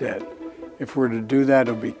on its debt. If we're to do that,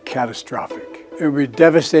 it would be catastrophic. It would be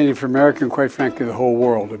devastating for America and, quite frankly, the whole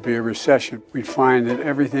world. It would be a recession. We'd find that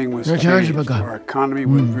everything was changed. Our economy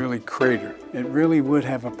would really crater. It really would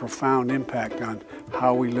have a profound impact on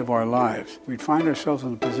how we live our lives. We'd find ourselves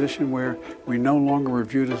in a position where we no longer were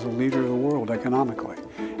viewed as a leader of the world economically.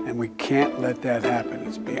 And we can't let that happen.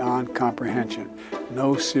 It's beyond comprehension.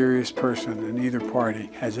 No serious person in either party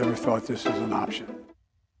has ever thought this was an option.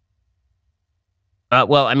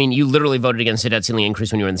 Well, I mean, you literally voted against the debt ceiling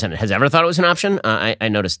increase when you were in the Senate. Has ever thought it was an option? I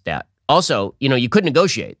noticed that. Also, you could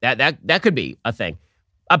negotiate. That could be a thing.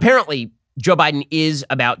 Apparently, Joe Biden is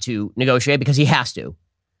about to negotiate because he has to.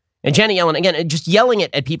 And Janet Yellen, again, just yelling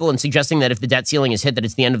at people and suggesting that if the debt ceiling is hit, that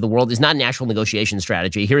it's the end of the world is not an actual negotiation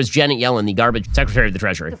strategy. Here is Janet Yellen, the garbage Secretary of the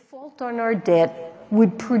Treasury. Default on our debt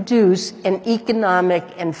would produce an economic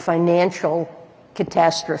and financial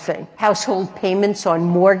catastrophe. Household payments on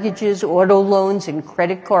mortgages, auto loans, and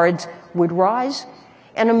credit cards would rise,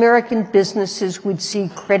 and American businesses would see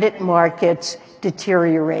credit markets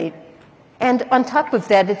deteriorate. And on top of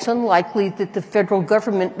that, it's unlikely that the federal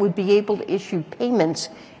government would be able to issue payments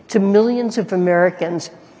to millions of Americans,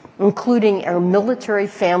 including our military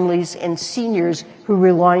families and seniors who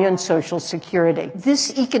rely on Social Security.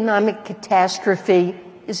 This economic catastrophe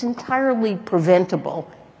is entirely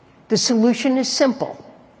preventable. The solution is simple.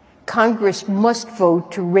 Congress must vote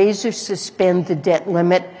to raise or suspend the debt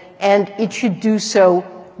limit, and it should do so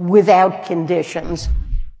without conditions.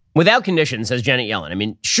 Without conditions, says Janet Yellen. I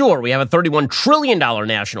mean, sure, we have a $31 trillion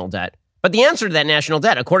national debt, but the answer to that national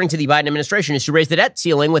debt, according to the Biden administration, is to raise the debt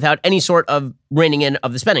ceiling without any sort of reining in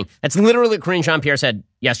of the spending. That's literally what Karine Jean-Pierre said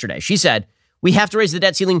yesterday. She said, we have to raise the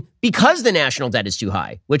debt ceiling because the national debt is too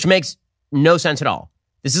high, which makes no sense at all.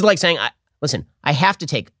 This is like saying, listen, I have to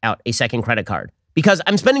take out a second credit card because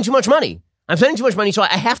I'm spending too much money. I'm spending too much money, so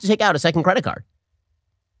I have to take out a second credit card.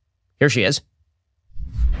 Here she is.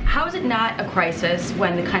 How is it not a crisis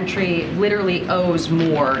when the country literally owes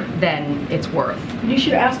more than it's worth? You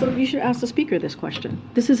should ask the Speaker this question.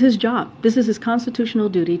 This is his job. This is his constitutional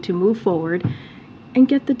duty to move forward and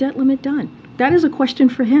get the debt limit done. That is a question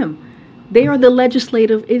for him. They are the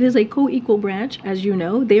legislative, it is a co-equal branch, as you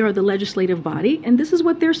know. They are the legislative body, and this is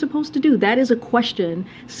what they're supposed to do. That is a question,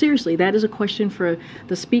 seriously, that is a question for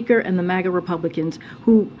the Speaker and the MAGA Republicans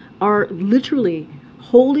who are literally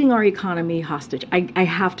holding our economy hostage. I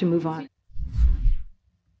have to move on.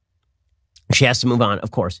 She has to move on,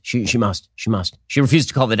 of course. She must. She refused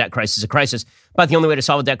to call the debt crisis a crisis, but the only way to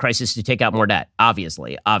solve a debt crisis is to take out more debt,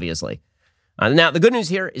 obviously. Now, the good news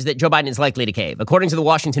here is that Joe Biden is likely to cave. According to the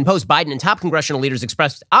Washington Post, Biden and top congressional leaders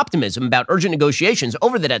expressed optimism about urgent negotiations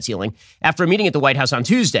over the debt ceiling after a meeting at the White House on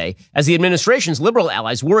Tuesday, as the administration's liberal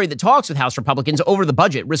allies worry that talks with House Republicans over the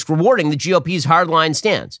budget risk rewarding the GOP's hardline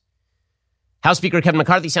stance. House Speaker Kevin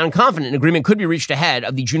McCarthy sounded confident an agreement could be reached ahead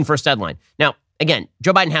of the June 1st deadline. Now, again,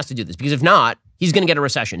 Joe Biden has to do this because if not, he's going to get a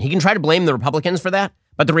recession. He can try to blame the Republicans for that,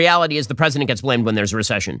 but the reality is the president gets blamed when there's a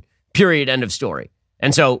recession. Period. End of story.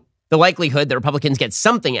 And so the likelihood that Republicans get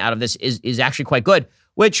something out of this is actually quite good,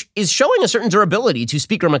 which is showing a certain durability to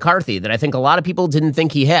Speaker McCarthy that I think a lot of people didn't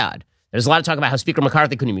think he had. There's a lot of talk about how Speaker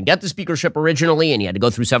McCarthy couldn't even get the speakership originally, and he had to go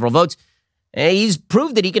through several votes. And he's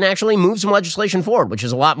proved that he can actually move some legislation forward, which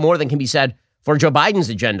is a lot more than can be said for Joe Biden's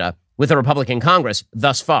agenda with the Republican Congress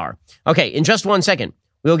thus far. Okay, in just 1 second,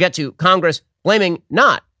 we'll get to Congress blaming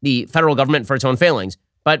not the federal government for its own failings,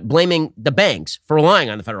 but blaming the banks for relying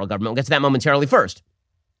on the federal government. We'll get to that momentarily first.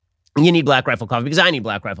 You need Black Rifle coffee because I need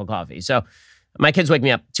Black Rifle coffee. So my kids wake me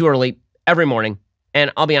up too early every morning.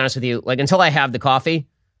 And I'll be honest with you, until I have the coffee,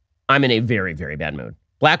 I'm in a very, very bad mood.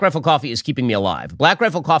 Black Rifle coffee is keeping me alive. Black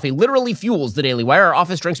Rifle coffee literally fuels the Daily Wire. Our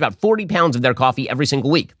office drinks about 40 pounds of their coffee every single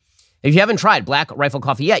week. If you haven't tried Black Rifle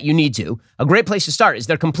Coffee yet, you need to. A great place to start is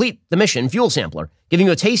their Complete the Mission Fuel Sampler, giving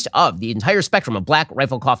you a taste of the entire spectrum of Black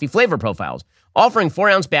Rifle Coffee flavor profiles, offering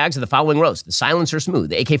 4-ounce bags of the following roast: the Silencer Smooth,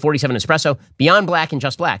 the AK-47 Espresso, Beyond Black, and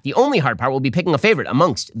Just Black. The only hard part will be picking a favorite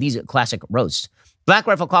amongst these classic roasts. Black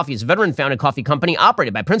Rifle Coffee is a veteran-founded coffee company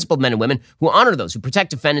operated by principled men and women who honor those who protect,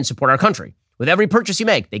 defend, and support our country. With every purchase you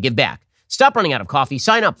make, they give back. Stop running out of coffee.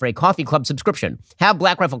 Sign up for a Coffee Club subscription. Have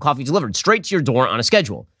Black Rifle Coffee delivered straight to your door on a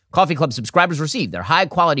schedule. Coffee Club subscribers receive their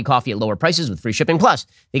high-quality coffee at lower prices with free shipping. Plus,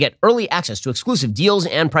 they get early access to exclusive deals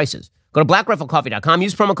and prices. Go to blackriflecoffee.com.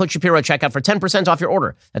 Use promo code Shapiro at checkout for 10% off your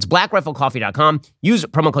order. That's blackriflecoffee.com. Use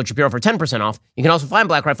promo code Shapiro for 10% off. You can also find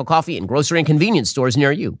Black Rifle Coffee in grocery and convenience stores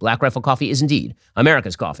near you. Black Rifle Coffee is indeed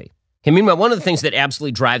America's coffee. Okay, meanwhile, one of the things that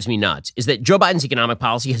absolutely drives me nuts is that Joe Biden's economic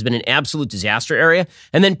policy has been an absolute disaster area,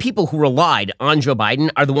 and then people who relied on Joe Biden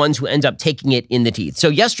are the ones who end up taking it in the teeth. So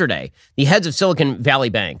yesterday, the heads of Silicon Valley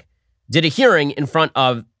Bank did a hearing in front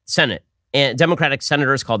of Senate, and Democratic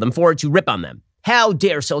senators called them forward to rip on them. How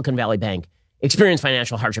dare Silicon Valley Bank experience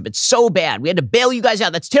financial hardship? It's so bad. We had to bail you guys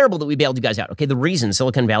out. That's terrible that we bailed you guys out. Okay, the reason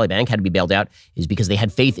Silicon Valley Bank had to be bailed out is because they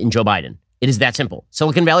had faith in Joe Biden. It is that simple.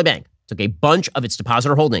 Silicon Valley Bank took a bunch of its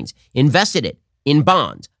depositor holdings, invested it in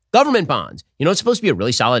bonds, government bonds. You know, it's supposed to be a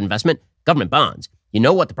really solid investment, government bonds. You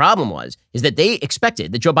know what the problem was, is that they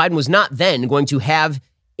expected that Joe Biden was not then going to have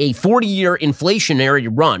a 40-year inflationary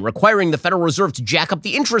run requiring the Federal Reserve to jack up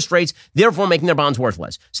the interest rates, therefore making their bonds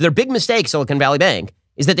worthless. So their big mistake, Silicon Valley Bank,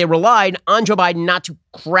 is that they relied on Joe Biden not to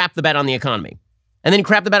crap the bet on the economy. And then he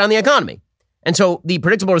crapped the bet on the economy. And so the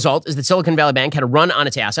predictable result is that Silicon Valley Bank had a run on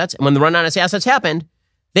its assets. And when the run on its assets happened,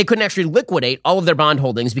 they couldn't actually liquidate all of their bond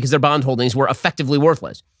holdings because their bond holdings were effectively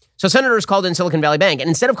worthless. So senators called in Silicon Valley Bank, and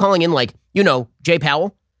instead of calling in, like, you know, Jay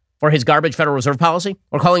Powell for his garbage Federal Reserve policy,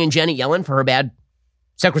 or calling in Janet Yellen for her bad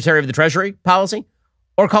Secretary of the Treasury policy,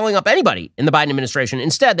 or calling up anybody in the Biden administration,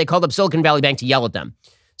 instead they called up Silicon Valley Bank to yell at them.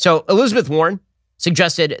 So Elizabeth Warren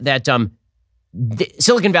suggested that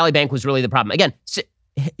Silicon Valley Bank was really the problem. Again,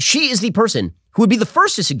 she is the person who would be the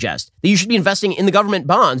first to suggest that you should be investing in the government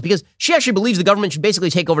bonds, because she actually believes the government should basically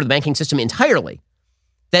take over the banking system entirely,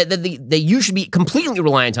 that you should be completely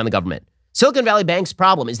reliant on the government. Silicon Valley Bank's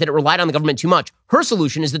problem is that it relied on the government too much. Her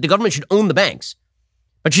solution is that the government should own the banks.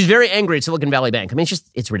 But she's very angry at Silicon Valley Bank. I mean,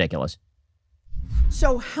 it's ridiculous.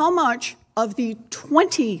 So how much of the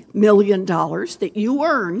 $20 million that you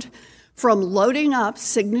earned from loading up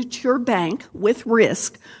Signature Bank with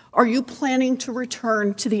risk are you planning to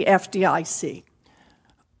return to the FDIC?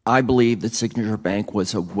 I believe that Signature Bank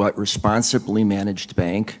was a responsibly managed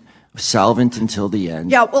bank, solvent until the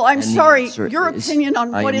end. Yeah, well, I'm sorry. Your opinion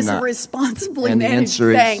on what is a responsibly managed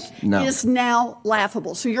bank is now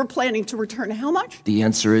laughable. So you're planning to return how much? The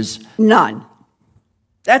answer is none.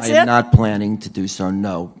 That's it? I am not planning to do so,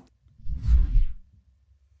 no.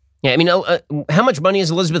 Yeah, I mean, how much money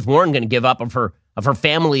is Elizabeth Warren going to give up of her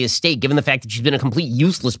family estate, given the fact that she's been a complete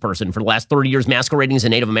useless person for the last 30 years masquerading as a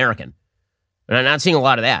Native American? And I'm not seeing a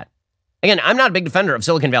lot of that. Again, I'm not a big defender of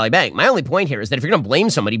Silicon Valley Bank. My only point here is that if you're going to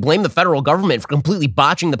blame somebody, blame the federal government for completely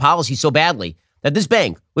botching the policy so badly that this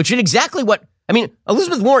bank, which did exactly what, I mean,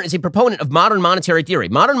 Elizabeth Warren is a proponent of modern monetary theory.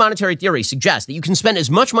 Modern monetary theory suggests that you can spend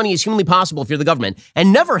as much money as humanly possible if you're the government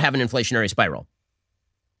and never have an inflationary spiral,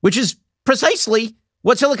 which is precisely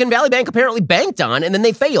what Silicon Valley Bank apparently banked on, and then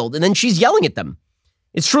they failed, and then she's yelling at them.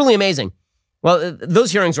 It's truly amazing. Well,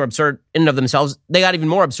 those hearings were absurd in and of themselves. They got even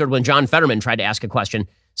more absurd when John Fetterman tried to ask a question.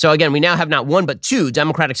 So again, we now have not one but two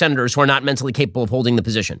Democratic senators who are not mentally capable of holding the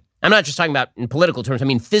position. I'm not just talking about in political terms. I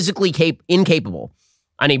mean physically incapable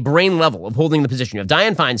on a brain level of holding the position. You have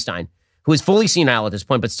Dianne Feinstein, who is fully senile at this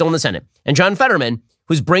point, but still in the Senate, and John Fetterman,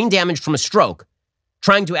 who's brain damaged from a stroke,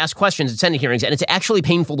 trying to ask questions at Senate hearings, and it's actually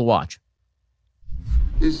painful to watch.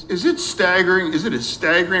 Is it staggering? Is it a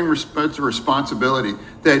staggering responsibility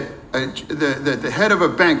that the head of a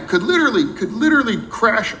bank could literally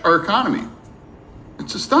crash our economy?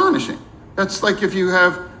 It's astonishing. That's like if you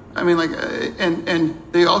have, I mean, like, and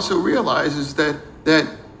they also realize is that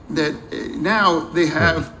now they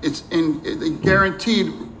have a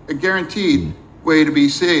guaranteed way to be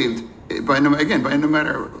saved by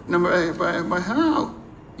how,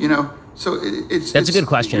 you know. So that's a good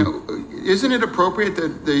question. You know, isn't it appropriate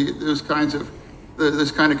that this kind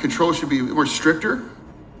of control should be more stricter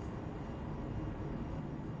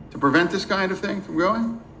to prevent this kind of thing from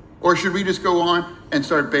going? Or should we just go on and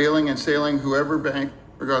start bailing and sailing whoever bank,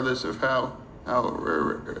 regardless of how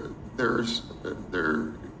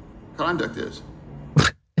their conduct is?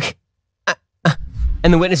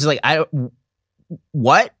 And the witness is like,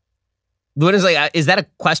 what? The witness is like, is that a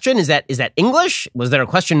question? Is that English? Was there a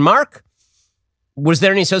question mark? Was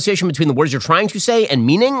there any association between the words you're trying to say and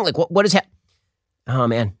meaning? Like, what is happening? Oh,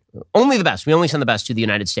 man. Only the best. We only send the best to the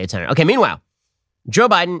United States Senate. Okay, meanwhile, Joe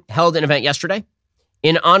Biden held an event yesterday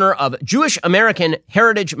in honor of Jewish American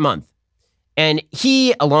Heritage Month. And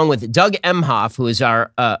he, along with Doug Emhoff, who is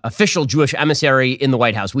our official Jewish emissary in the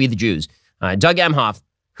White House, we the Jews, Doug Emhoff,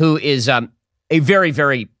 who is a very,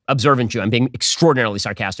 very observant Jew. I'm being extraordinarily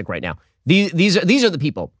sarcastic right now. These are the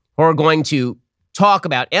people who are going to talk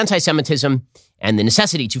about anti-Semitism and the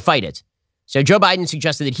necessity to fight it. So Joe Biden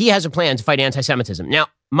suggested that he has a plan to fight anti-Semitism. Now,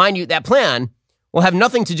 mind you, that plan will have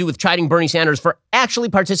nothing to do with chiding Bernie Sanders for actually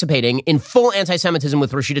participating in full anti-Semitism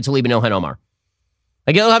with Rashida Tlaib and Ilhan Omar.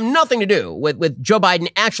 Like, it'll have nothing to do with Joe Biden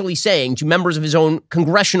actually saying to members of his own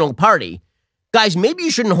congressional party, guys, maybe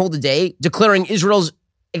you shouldn't hold a day declaring Israel's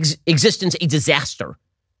existence a disaster.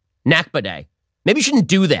 Nakba Day. Maybe you shouldn't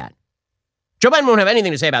do that. Joe Biden won't have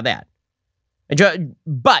anything to say about that.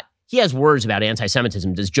 But he has words about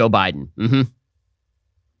anti-Semitism, does Joe Biden. Mm-hmm.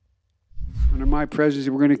 Under my presidency,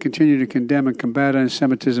 we're going to continue to condemn and combat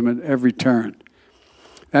anti-Semitism at every turn.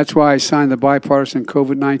 That's why I signed the bipartisan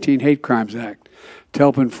COVID-19 Hate Crimes Act to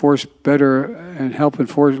help enforce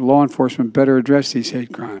law enforcement better address these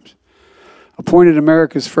hate crimes. Appointed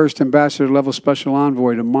America's first ambassador-level special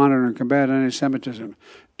envoy to monitor and combat anti-Semitism,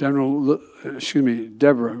 Deborah.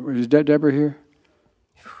 Is Deborah here?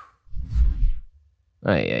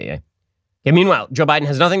 Okay, meanwhile, Joe Biden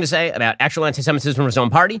has nothing to say about actual anti-Semitism from his own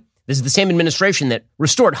party. This is the same administration that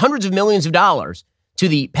restored hundreds of millions of dollars to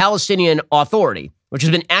the Palestinian Authority, which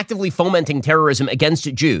has been actively fomenting terrorism against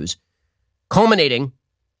Jews, culminating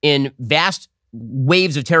in vast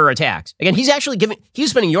waves of terror attacks. Again, he's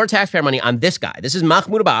spending your taxpayer money on this guy. This is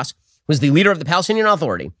Mahmoud Abbas, who's the leader of the Palestinian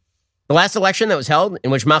Authority. The last election that was held in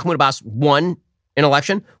which Mahmoud Abbas won an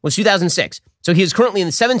election was 2006. So he is currently in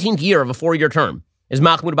the 17th year of a 4-year term, is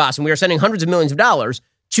Mahmoud Abbas, and we are sending hundreds of millions of dollars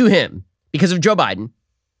to him because of Joe Biden.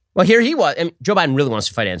 Well, here he was. And Joe Biden really wants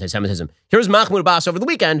to fight anti-Semitism. Here's Mahmoud Abbas over the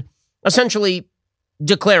weekend, essentially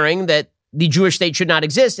declaring that the Jewish state should not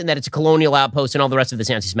exist and that it's a colonial outpost and all the rest of this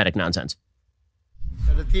anti-Semitic nonsense.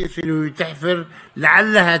 Says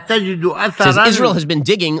Israel has been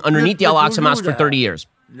digging underneath the Al-Aqsa Mosque for 30 years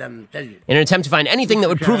in an attempt to find anything that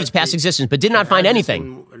would prove its past existence, but did not find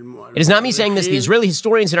anything. It is not me saying this. The Israeli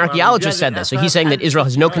historians and archaeologists said this. So he's saying that Israel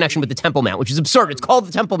has no connection with the Temple Mount, which is absurd. It's called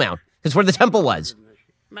the Temple Mount. It's where the temple was.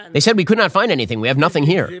 They said we could not find anything. We have nothing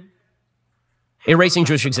here. Erasing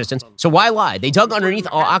Jewish existence. So why lie? They dug underneath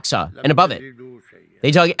Al-Aqsa and above it.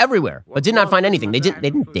 They dug everywhere, but did not find anything. They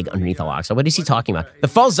didn't dig underneath Al-Aqsa. What is he talking about? The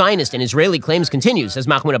false Zionist and Israeli claims continue, says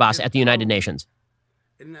Mahmoud Abbas at the United Nations.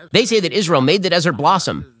 They say that Israel made the desert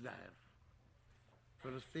blossom.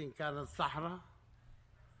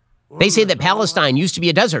 They say that Palestine used to be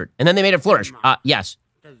a desert, and then they made it flourish. Yes.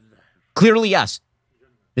 Clearly, yes.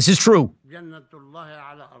 This is true.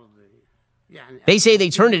 They say they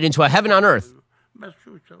turned it into a heaven on earth.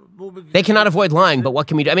 They cannot avoid lying, but what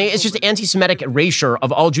can we do? I mean, it's just anti-Semitic erasure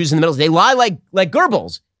of all Jews in the Middle East. They lie like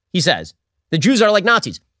Goebbels, he says. The Jews are like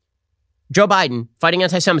Nazis. Joe Biden, fighting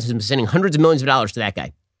anti-Semitism, is sending hundreds of millions of dollars to that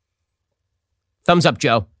guy. Thumbs up,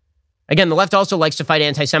 Joe. Again, the left also likes to fight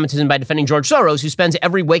anti-Semitism by defending George Soros, who spends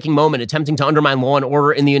every waking moment attempting to undermine law and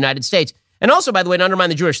order in the United States. And also, by the way, to undermine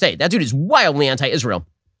the Jewish state. That dude is wildly anti-Israel.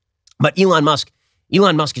 But Elon Musk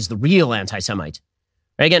is the real anti-Semite.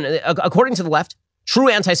 Again, according to the left, true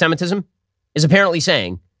anti-Semitism is apparently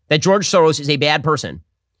saying that George Soros is a bad person.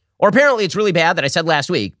 Or apparently it's really bad that I said last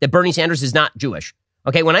week that Bernie Sanders is not Jewish.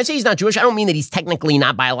 Okay, when I say he's not Jewish, I don't mean that he's technically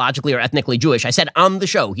not biologically or ethnically Jewish. I said on the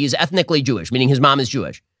show he is ethnically Jewish, meaning his mom is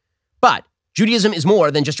Jewish. But Judaism is more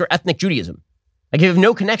than just your ethnic Judaism. Like, if you have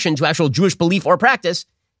no connection to actual Jewish belief or practice,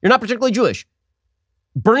 you're not particularly Jewish.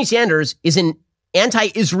 Bernie Sanders is an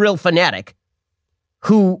anti-Israel fanatic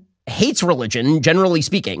who hates religion, generally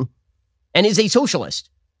speaking, and is a socialist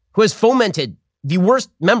who has fomented the worst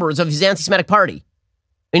members of his anti-Semitic party.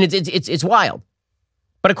 I mean, it's wild.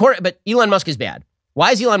 But Elon Musk is bad.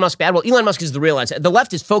 Why is Elon Musk bad? Well, Elon Musk is the real answer. The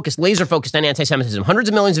left is laser focused on anti-Semitism. Hundreds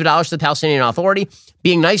of millions of dollars to the Palestinian Authority,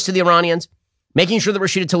 being nice to the Iranians, making sure that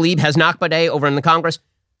Rashida Tlaib has Nakba Day over in the Congress.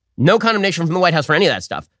 No condemnation from the White House for any of that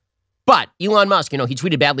stuff. But Elon Musk, he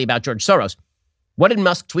tweeted badly about George Soros. What did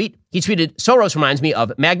Musk tweet? He tweeted, Soros reminds me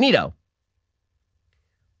of Magneto.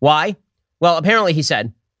 Why? Well, apparently he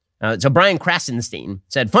said, so Brian Krasenstein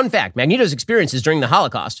said, fun fact, Magneto's experiences during the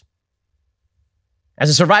Holocaust as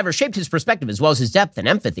a survivor shaped his perspective as well as his depth and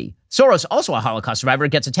empathy. Soros, also a Holocaust survivor,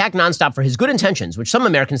 gets attacked nonstop for his good intentions, which some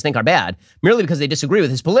Americans think are bad, merely because they disagree with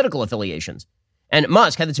his political affiliations. And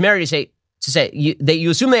Musk had the temerity to say you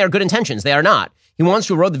assume they are good intentions. They are not. He wants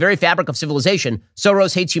to erode the very fabric of civilization.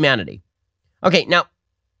 Soros hates humanity. Okay, now,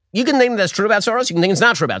 you can think that's true about Soros. You can think it's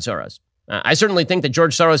not true about Soros. I certainly think that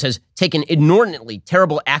George Soros has taken inordinately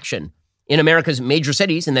terrible action in America's major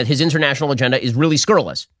cities and that his international agenda is really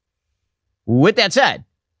scurrilous. With that said,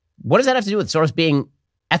 what does that have to do with Soros being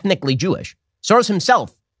ethnically Jewish? Soros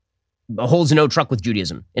himself holds no truck with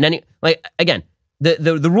Judaism. Again,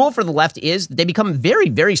 the rule for the left is that they become very,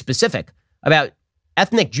 very specific about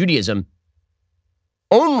ethnic Judaism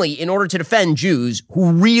only in order to defend Jews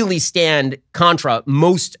who really stand contra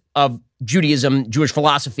most of Judaism, Jewish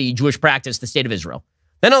philosophy, Jewish practice, the state of Israel.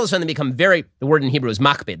 Then all of a sudden they become the word in Hebrew is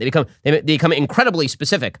makpid. They become incredibly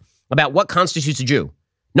specific about what constitutes a Jew.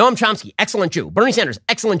 Noam Chomsky, excellent Jew. Bernie Sanders,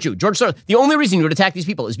 excellent Jew. George Soros, the only reason you would attack these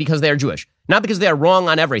people is because they are Jewish, not because they are wrong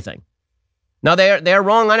on everything. No, they are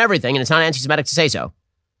wrong on everything, and it's not anti-Semitic to say so.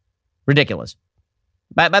 Ridiculous.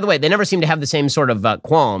 By the way, they never seem to have the same sort of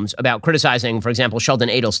qualms about criticizing, for example, Sheldon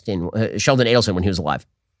Adelson when he was alive.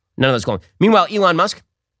 None of those qualms. Meanwhile, Elon Musk,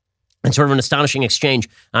 and sort of an astonishing exchange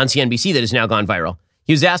on CNBC that has now gone viral.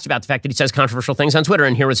 He was asked about the fact that he says controversial things on Twitter,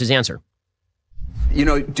 and here was his answer.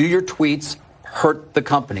 Do your tweets hurt the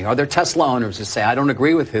company? Are there Tesla owners who say, I don't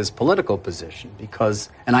agree with his political position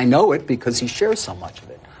and I know it because he shares so much of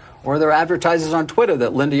it? Or are there advertisers on Twitter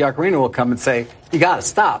that Linda Yaccarino will come and say, you got to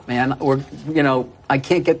stop, man. Or, I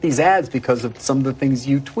can't get these ads because of some of the things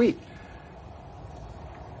you tweet.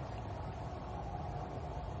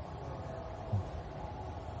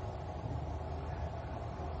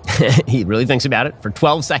 He really thinks about it for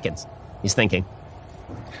 12 seconds. He's thinking.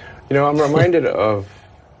 I'm reminded of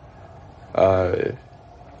the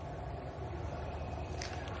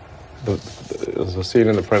scene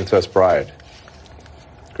in The Princess Bride.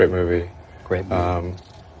 Great movie.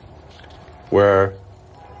 Where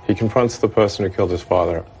he confronts the person who killed his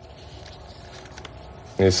father.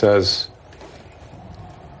 And he says,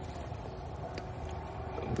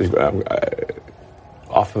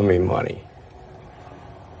 offer me money.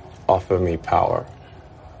 Offer me power.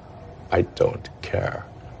 I don't care.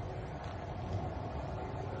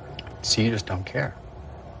 So you just don't care.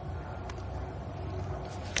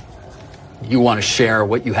 You want to share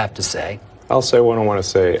what you have to say. I'll say what I want to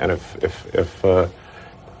say, and if the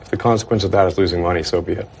consequence of that is losing money, so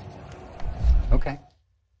be it. Okay.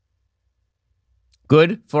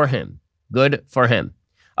 Good for him. Good for him.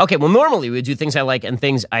 Okay, well, normally we would do things I like and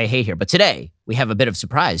things I hate here, but today we have a bit of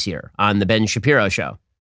surprise here on the Ben Shapiro Show.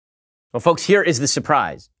 Well, folks, here is the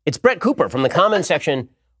surprise. It's Brett Cooper from the comment section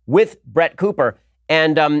with Brett Cooper.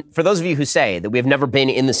 And for those of you who say that we have never been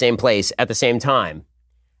in the same place at the same time,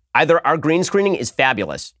 either our green screening is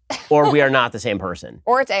fabulous or we are not the same person.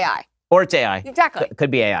 Or it's AI. Or it's AI. Exactly.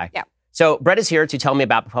 Could be AI. Yeah. So Brett is here to tell me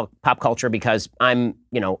about pop culture because I'm,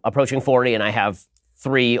 approaching 40 and I have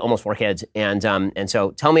 3, almost 4 kids. And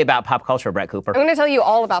so tell me about pop culture, Brett Cooper. I'm going to tell you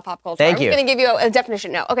all about pop culture. Thank you. I'm going to give you a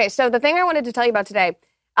definition now. Okay, so the thing I wanted to tell you about today,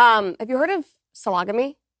 have you heard of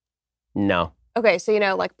sologamy? No. Okay, so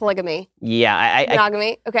like polygamy. Yeah.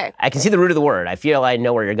 Monogamy. Okay. I can see the root of the word. I feel I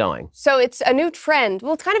know where you're going. So it's a new trend.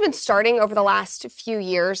 Well, it's kind of been starting over the last few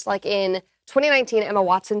years. Like in 2019, Emma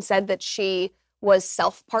Watson said that she was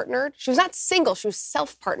self-partnered. She was not single, she was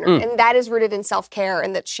self-partnered. And that is rooted in self-care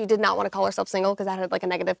and that she did not want to call herself single because that had like a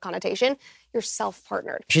negative connotation. You're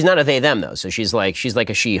self-partnered. She's not a they, them though. So she's like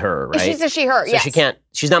a she, her, right? She's a she, her, so yes.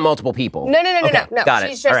 She's not multiple people. No. Okay, got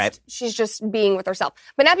She's it. just, all right. She's just being with herself.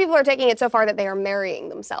 But now people are taking it so far that they are marrying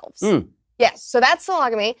themselves. Yes, so that's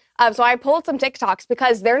sologamy. So I pulled some TikToks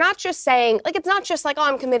because they're not just saying, it's not just like, oh,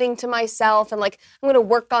 I'm committing to myself and I'm going to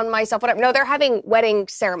work on myself, whatever. No, they're having wedding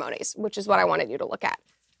ceremonies, which is what I wanted you to look at.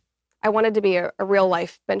 I wanted to be a real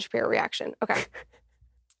life Ben Shapiro reaction. Okay.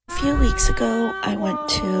 A few weeks ago, I went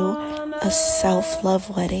to a self-love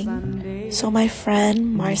wedding. So my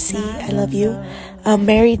friend, Marcy, I love you,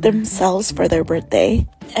 married themselves for their birthday.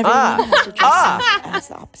 Everyone had to dress up as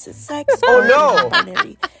the opposite sex.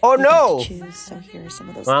 Oh no! Choose. So here are some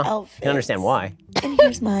of those I outfits. can understand why. And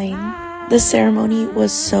here's mine. The ceremony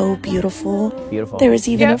was so beautiful. Beautiful. There was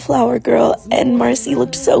even a flower girl, and Marcy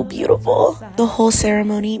looked so beautiful. The whole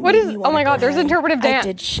ceremony. Oh my God, there's interpretive dance. I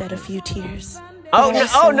did shed a few tears. Oh no!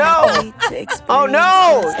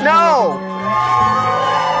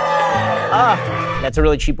 That's a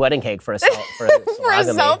really cheap wedding cake for a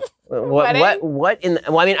sologamy.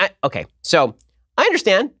 Okay, so I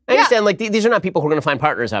understand. Like these are not people who are going to find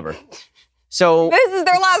partners ever. So this is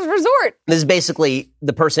their last resort. This is basically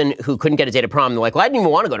the person who couldn't get a date at prom. They're like, well, I didn't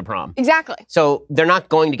even want to go to prom. Exactly. So they're not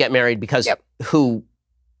going to get married because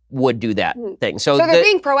would do that thing. So they're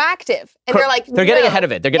being proactive. And they're getting ahead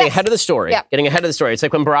of it. They're getting Yes. ahead of the story. Yeah. Getting ahead of the story. It's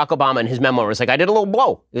like when Barack Obama in his memoir was like, I did a little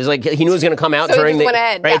blow. It was like he knew it was going to come out So he during just the went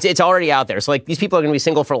ahead, right. yeah. It's already out there. So like these people are going to be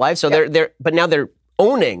single for life. So but now they're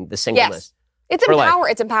owning the singleness. Yes.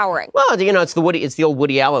 It's empowering. Well, it's the old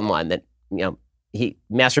Woody Allen line that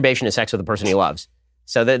masturbation is sex with the person he loves.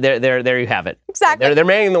 So there you have it. Exactly. They're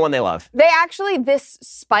marrying the one they love. This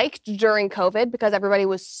spiked during COVID because everybody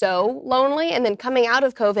was so lonely. And then coming out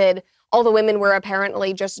of COVID, all the women were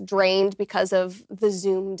apparently just drained because of the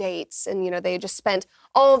Zoom dates. And, they just spent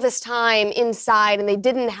all of this time inside and they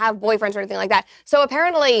didn't have boyfriends or anything like that. So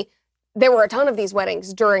apparently there were a ton of these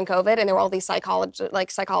weddings during COVID and there were all these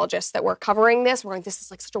psychologists that were covering this. We're like, this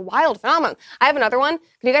is like such a wild phenomenon. I have another one.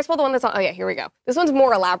 Can you guys pull the one that's on? Oh yeah, here we go. This one's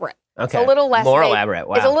more elaborate. Okay. It's a little less more elaborate.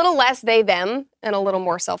 Wow. It's a little less they, them, and a little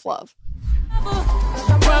more self-love.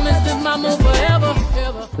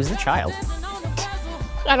 Who's the child?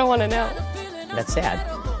 I don't want to know. That's sad.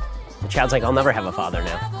 The child's like, I'll never have a father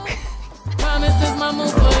now.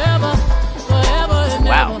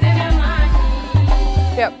 Wow.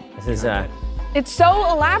 Yep. This is It's so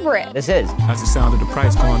elaborate. This is. That's the sound of the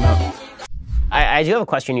price going up. I do have a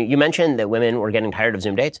question. You mentioned that women were getting tired of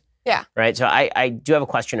Zoom dates. Yeah. Right? So I do have a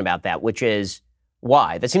question about that, which is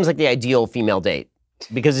why? That seems like the ideal female date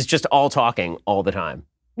because it's just all talking all the time.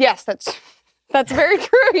 Yes, that's very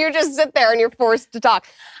true. You just sit there and you're forced to talk.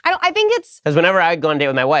 I think it's... Because whenever I go on a date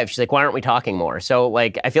with my wife, she's like, why aren't we talking more? So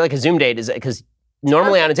like, I feel like a Zoom date is... Because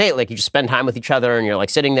normally on a date, like you just spend time with each other and you're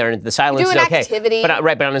like sitting there and the silence is okay. Activity.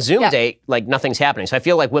 But on a Zoom date, like nothing's happening. So I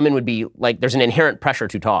feel like women would be like, there's an inherent pressure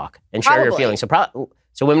to talk and share your feelings.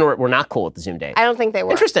 So women were not cool at the Zoom date. I don't think they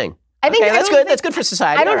were. Interesting. I think that's good. That's good for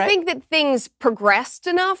society. I don't think that things progressed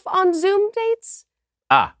enough on Zoom dates.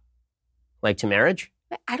 Like to marriage?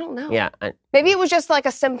 I don't know. Yeah. Maybe it was just like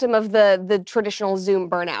a symptom of the traditional Zoom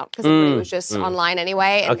burnout because everybody was just online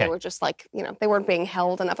anyway. And they were just like, they weren't being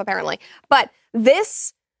held enough apparently. But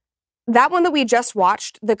that one that we just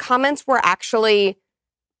watched, the comments were actually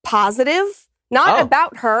positive, not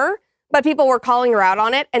about her, but people were calling her out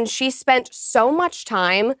on it. And she spent so much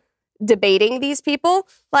time debating these people.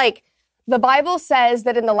 Like, the Bible says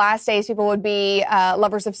that in the last days, people would be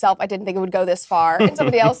lovers of self. I didn't think it would go this far. And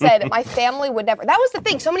somebody else said, my family would never. That was the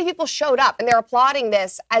thing. So many people showed up and they're applauding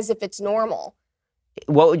this as if it's normal.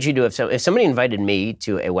 What would you do if somebody invited me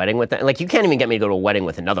to a wedding with them? Like, you can't even get me to go to a wedding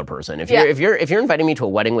with another person. If you're inviting me to a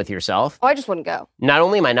wedding with yourself, I just wouldn't go. Not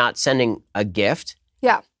only am I not sending a gift,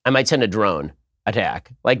 I might send a drone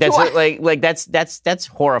attack. Like that's that's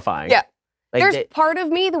horrifying. Yeah. Like there's part of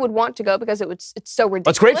me that would want to go because it's so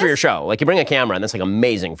ridiculous. It's great for your show. Like you bring a camera and that's like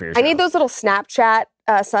amazing for your show. I need those little Snapchat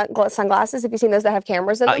sunglasses. Have you seen those that have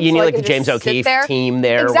cameras in them? You need like the James O'Keefe team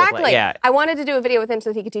there. Exactly. I wanted to do a video with him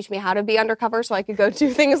so he could teach me how to be undercover so I could go do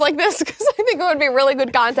things like this because I think it would be really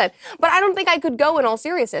good content. But I don't think I could go in all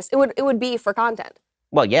seriousness. It would be for content.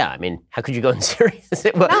 Well, yeah. I mean, how could you go in serious?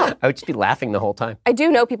 No. I would just be laughing the whole time. I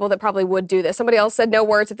do know people that probably would do this. Somebody else said, no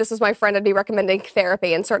words. If this was my friend, I'd be recommending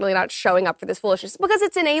therapy and certainly not showing up for this foolishness. Because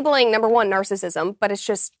it's enabling, number one, narcissism, but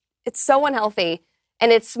it's so unhealthy.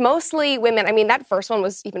 And it's mostly women. I mean, that first one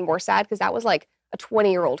was even more sad because that was like a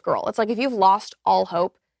 20-year-old girl. It's like if you've lost all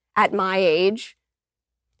hope at my age,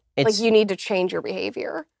 like you need to change your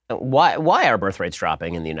behavior. Why are birth rates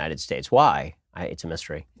dropping in the United States? Why? It's a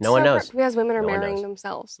mystery. No one knows. Because women are marrying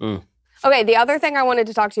themselves. Okay, the other thing I wanted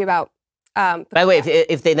to talk to you about. By the way,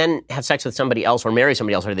 if they then have sex with somebody else or marry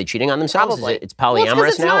somebody else, are they cheating on themselves? Probably. It's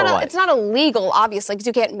polyamorous now, or what? It's not illegal, obviously, because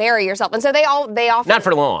you can't marry yourself. And so they often... Not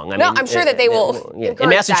for long. I'm sure that they will. In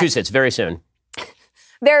Massachusetts, very soon.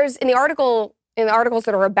 There's, in the articles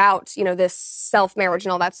that are about, this self-marriage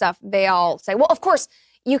and all that stuff, they all say, well, of course,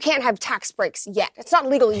 you can't have tax breaks yet. It's not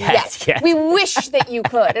legal yet. We wish that you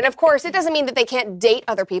could. And of course, it doesn't mean that they can't date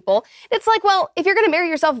other people. It's like, well, if you're going to marry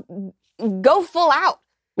yourself, go full out.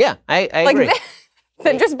 Yeah, I agree.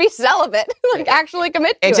 Then just be celibate. Actually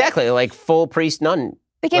commit to it. Exactly, like full priest nun.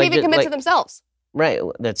 They can't even commit to themselves. Right,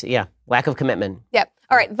 that's, lack of commitment. Yep.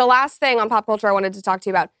 All right, the last thing on pop culture I wanted to talk to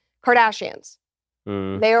you about, Kardashians.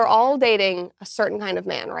 They are all dating a certain kind of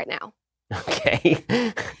man right now. Okay.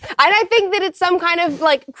 And I think that it's some kind of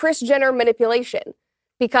Kris Jenner manipulation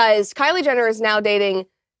because Kylie Jenner is now dating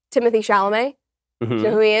Timothée Chalamet. Do you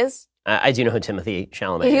know who he is? I do know who Timothée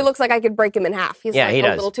Chalamet is. He looks like I could break him in half. He's he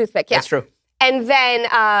does. A little toothpick. Yeah, that's true. And then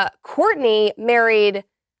Kourtney married,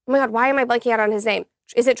 oh my God, why am I blanking out on his name?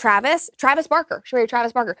 Is it Travis? Travis Barker. She married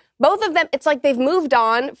Travis Barker. Both of them, it's like they've moved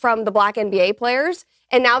on from the black NBA players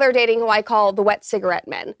and now they're dating who I call the wet cigarette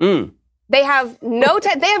men. They have no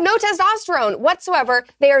testosterone whatsoever.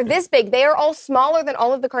 They are this big. They are all smaller than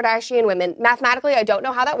all of the Kardashian women. Mathematically, I don't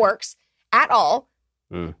know how that works at all.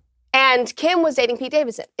 And Kim was dating Pete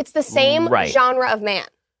Davidson. It's the same genre of man.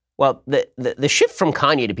 Well, the shift from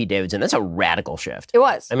Kanye to Pete Davidson, that's a radical shift. It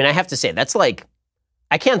was. I mean, I have to say, that's like,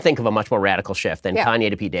 I can't think of a much more radical shift than Kanye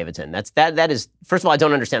to Pete Davidson. That is, first of all, I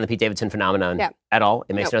don't understand the Pete Davidson phenomenon at all.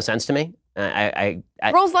 It makes no sense to me.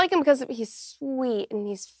 Girls like him because he's sweet and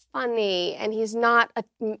he's funny and he's not a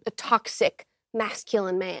toxic,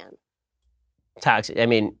 masculine man. Toxic. I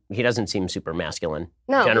mean, he doesn't seem super masculine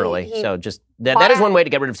generally. He just that is one way to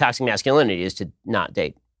get rid of toxic masculinity is to not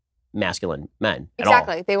date masculine men at all.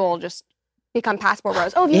 Exactly. They will just become passport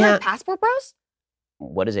bros. Oh, have you heard passport bros?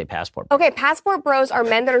 What is a passport bro? Okay, passport bros are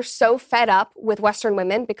men that are so fed up with Western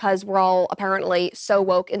women because we're all apparently so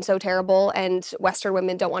woke and so terrible and Western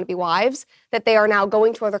women don't want to be wives that they are now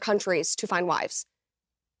going to other countries to find wives.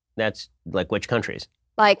 That's like which countries?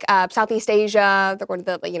 Like Southeast Asia, they're going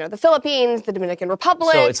to the Philippines, the Dominican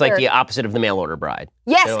Republic. So it's like the opposite of the mail order bride.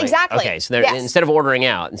 Yes, like, exactly. Okay, so instead of ordering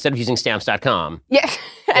out, instead of using stamps.com. Yes,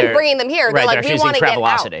 and bringing them here. They're like, we want to get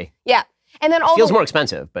out. Yeah. And then all feels more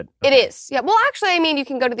expensive, but it is. Yeah. Well, actually, I mean, you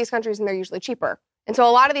can go to these countries and they're usually cheaper. And so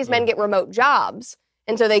a lot of these men get remote jobs.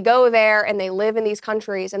 And so they go there and they live in these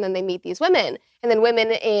countries and then they meet these women. And then women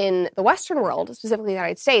in the Western world, specifically the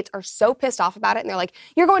United States, are so pissed off about it. And they're like,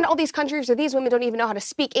 you're going to all these countries where these women don't even know how to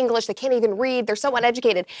speak English. They can't even read. They're so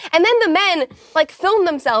uneducated. And then the men like film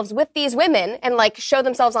themselves with these women and like show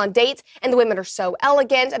themselves on dates. And the women are so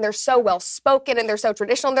elegant and they're so well spoken and they're so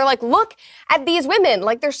traditional. And they're like, look at these women.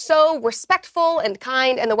 Like they're so respectful and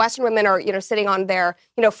kind. And the Western women are, sitting on their,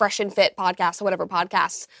 Fresh and Fit podcasts or whatever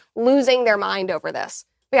podcasts, losing their mind over this.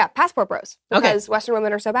 But yeah, passport bros. Because Western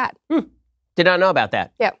women are so bad. Did not know about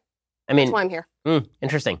that. Yeah. I mean, that's why I'm here.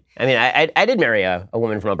 Interesting. I mean, I did marry a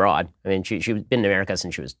woman from abroad. I mean, she's been in America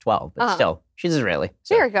since she was 12, but still, she's Israeli.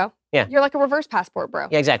 So. There you go. Yeah. You're like a reverse passport bro.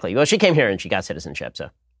 Yeah, exactly. Well, she came here and she got citizenship, so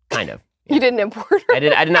kind of. You didn't import her? I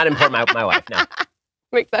did not import my wife, no.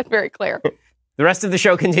 Make that very clear. The rest of the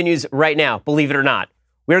show continues right now, believe it or not.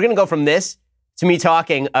 We're going to go from this to me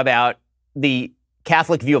talking about the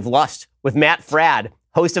Catholic view of lust with Matt Fradd,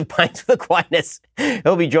 host of Pints with Aquinas.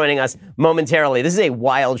 He'll be joining us momentarily. This is a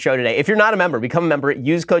wild show today. If you're not a member, become a member.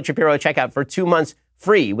 Use code Shapiro at checkout for 2 months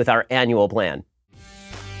free with our annual plan.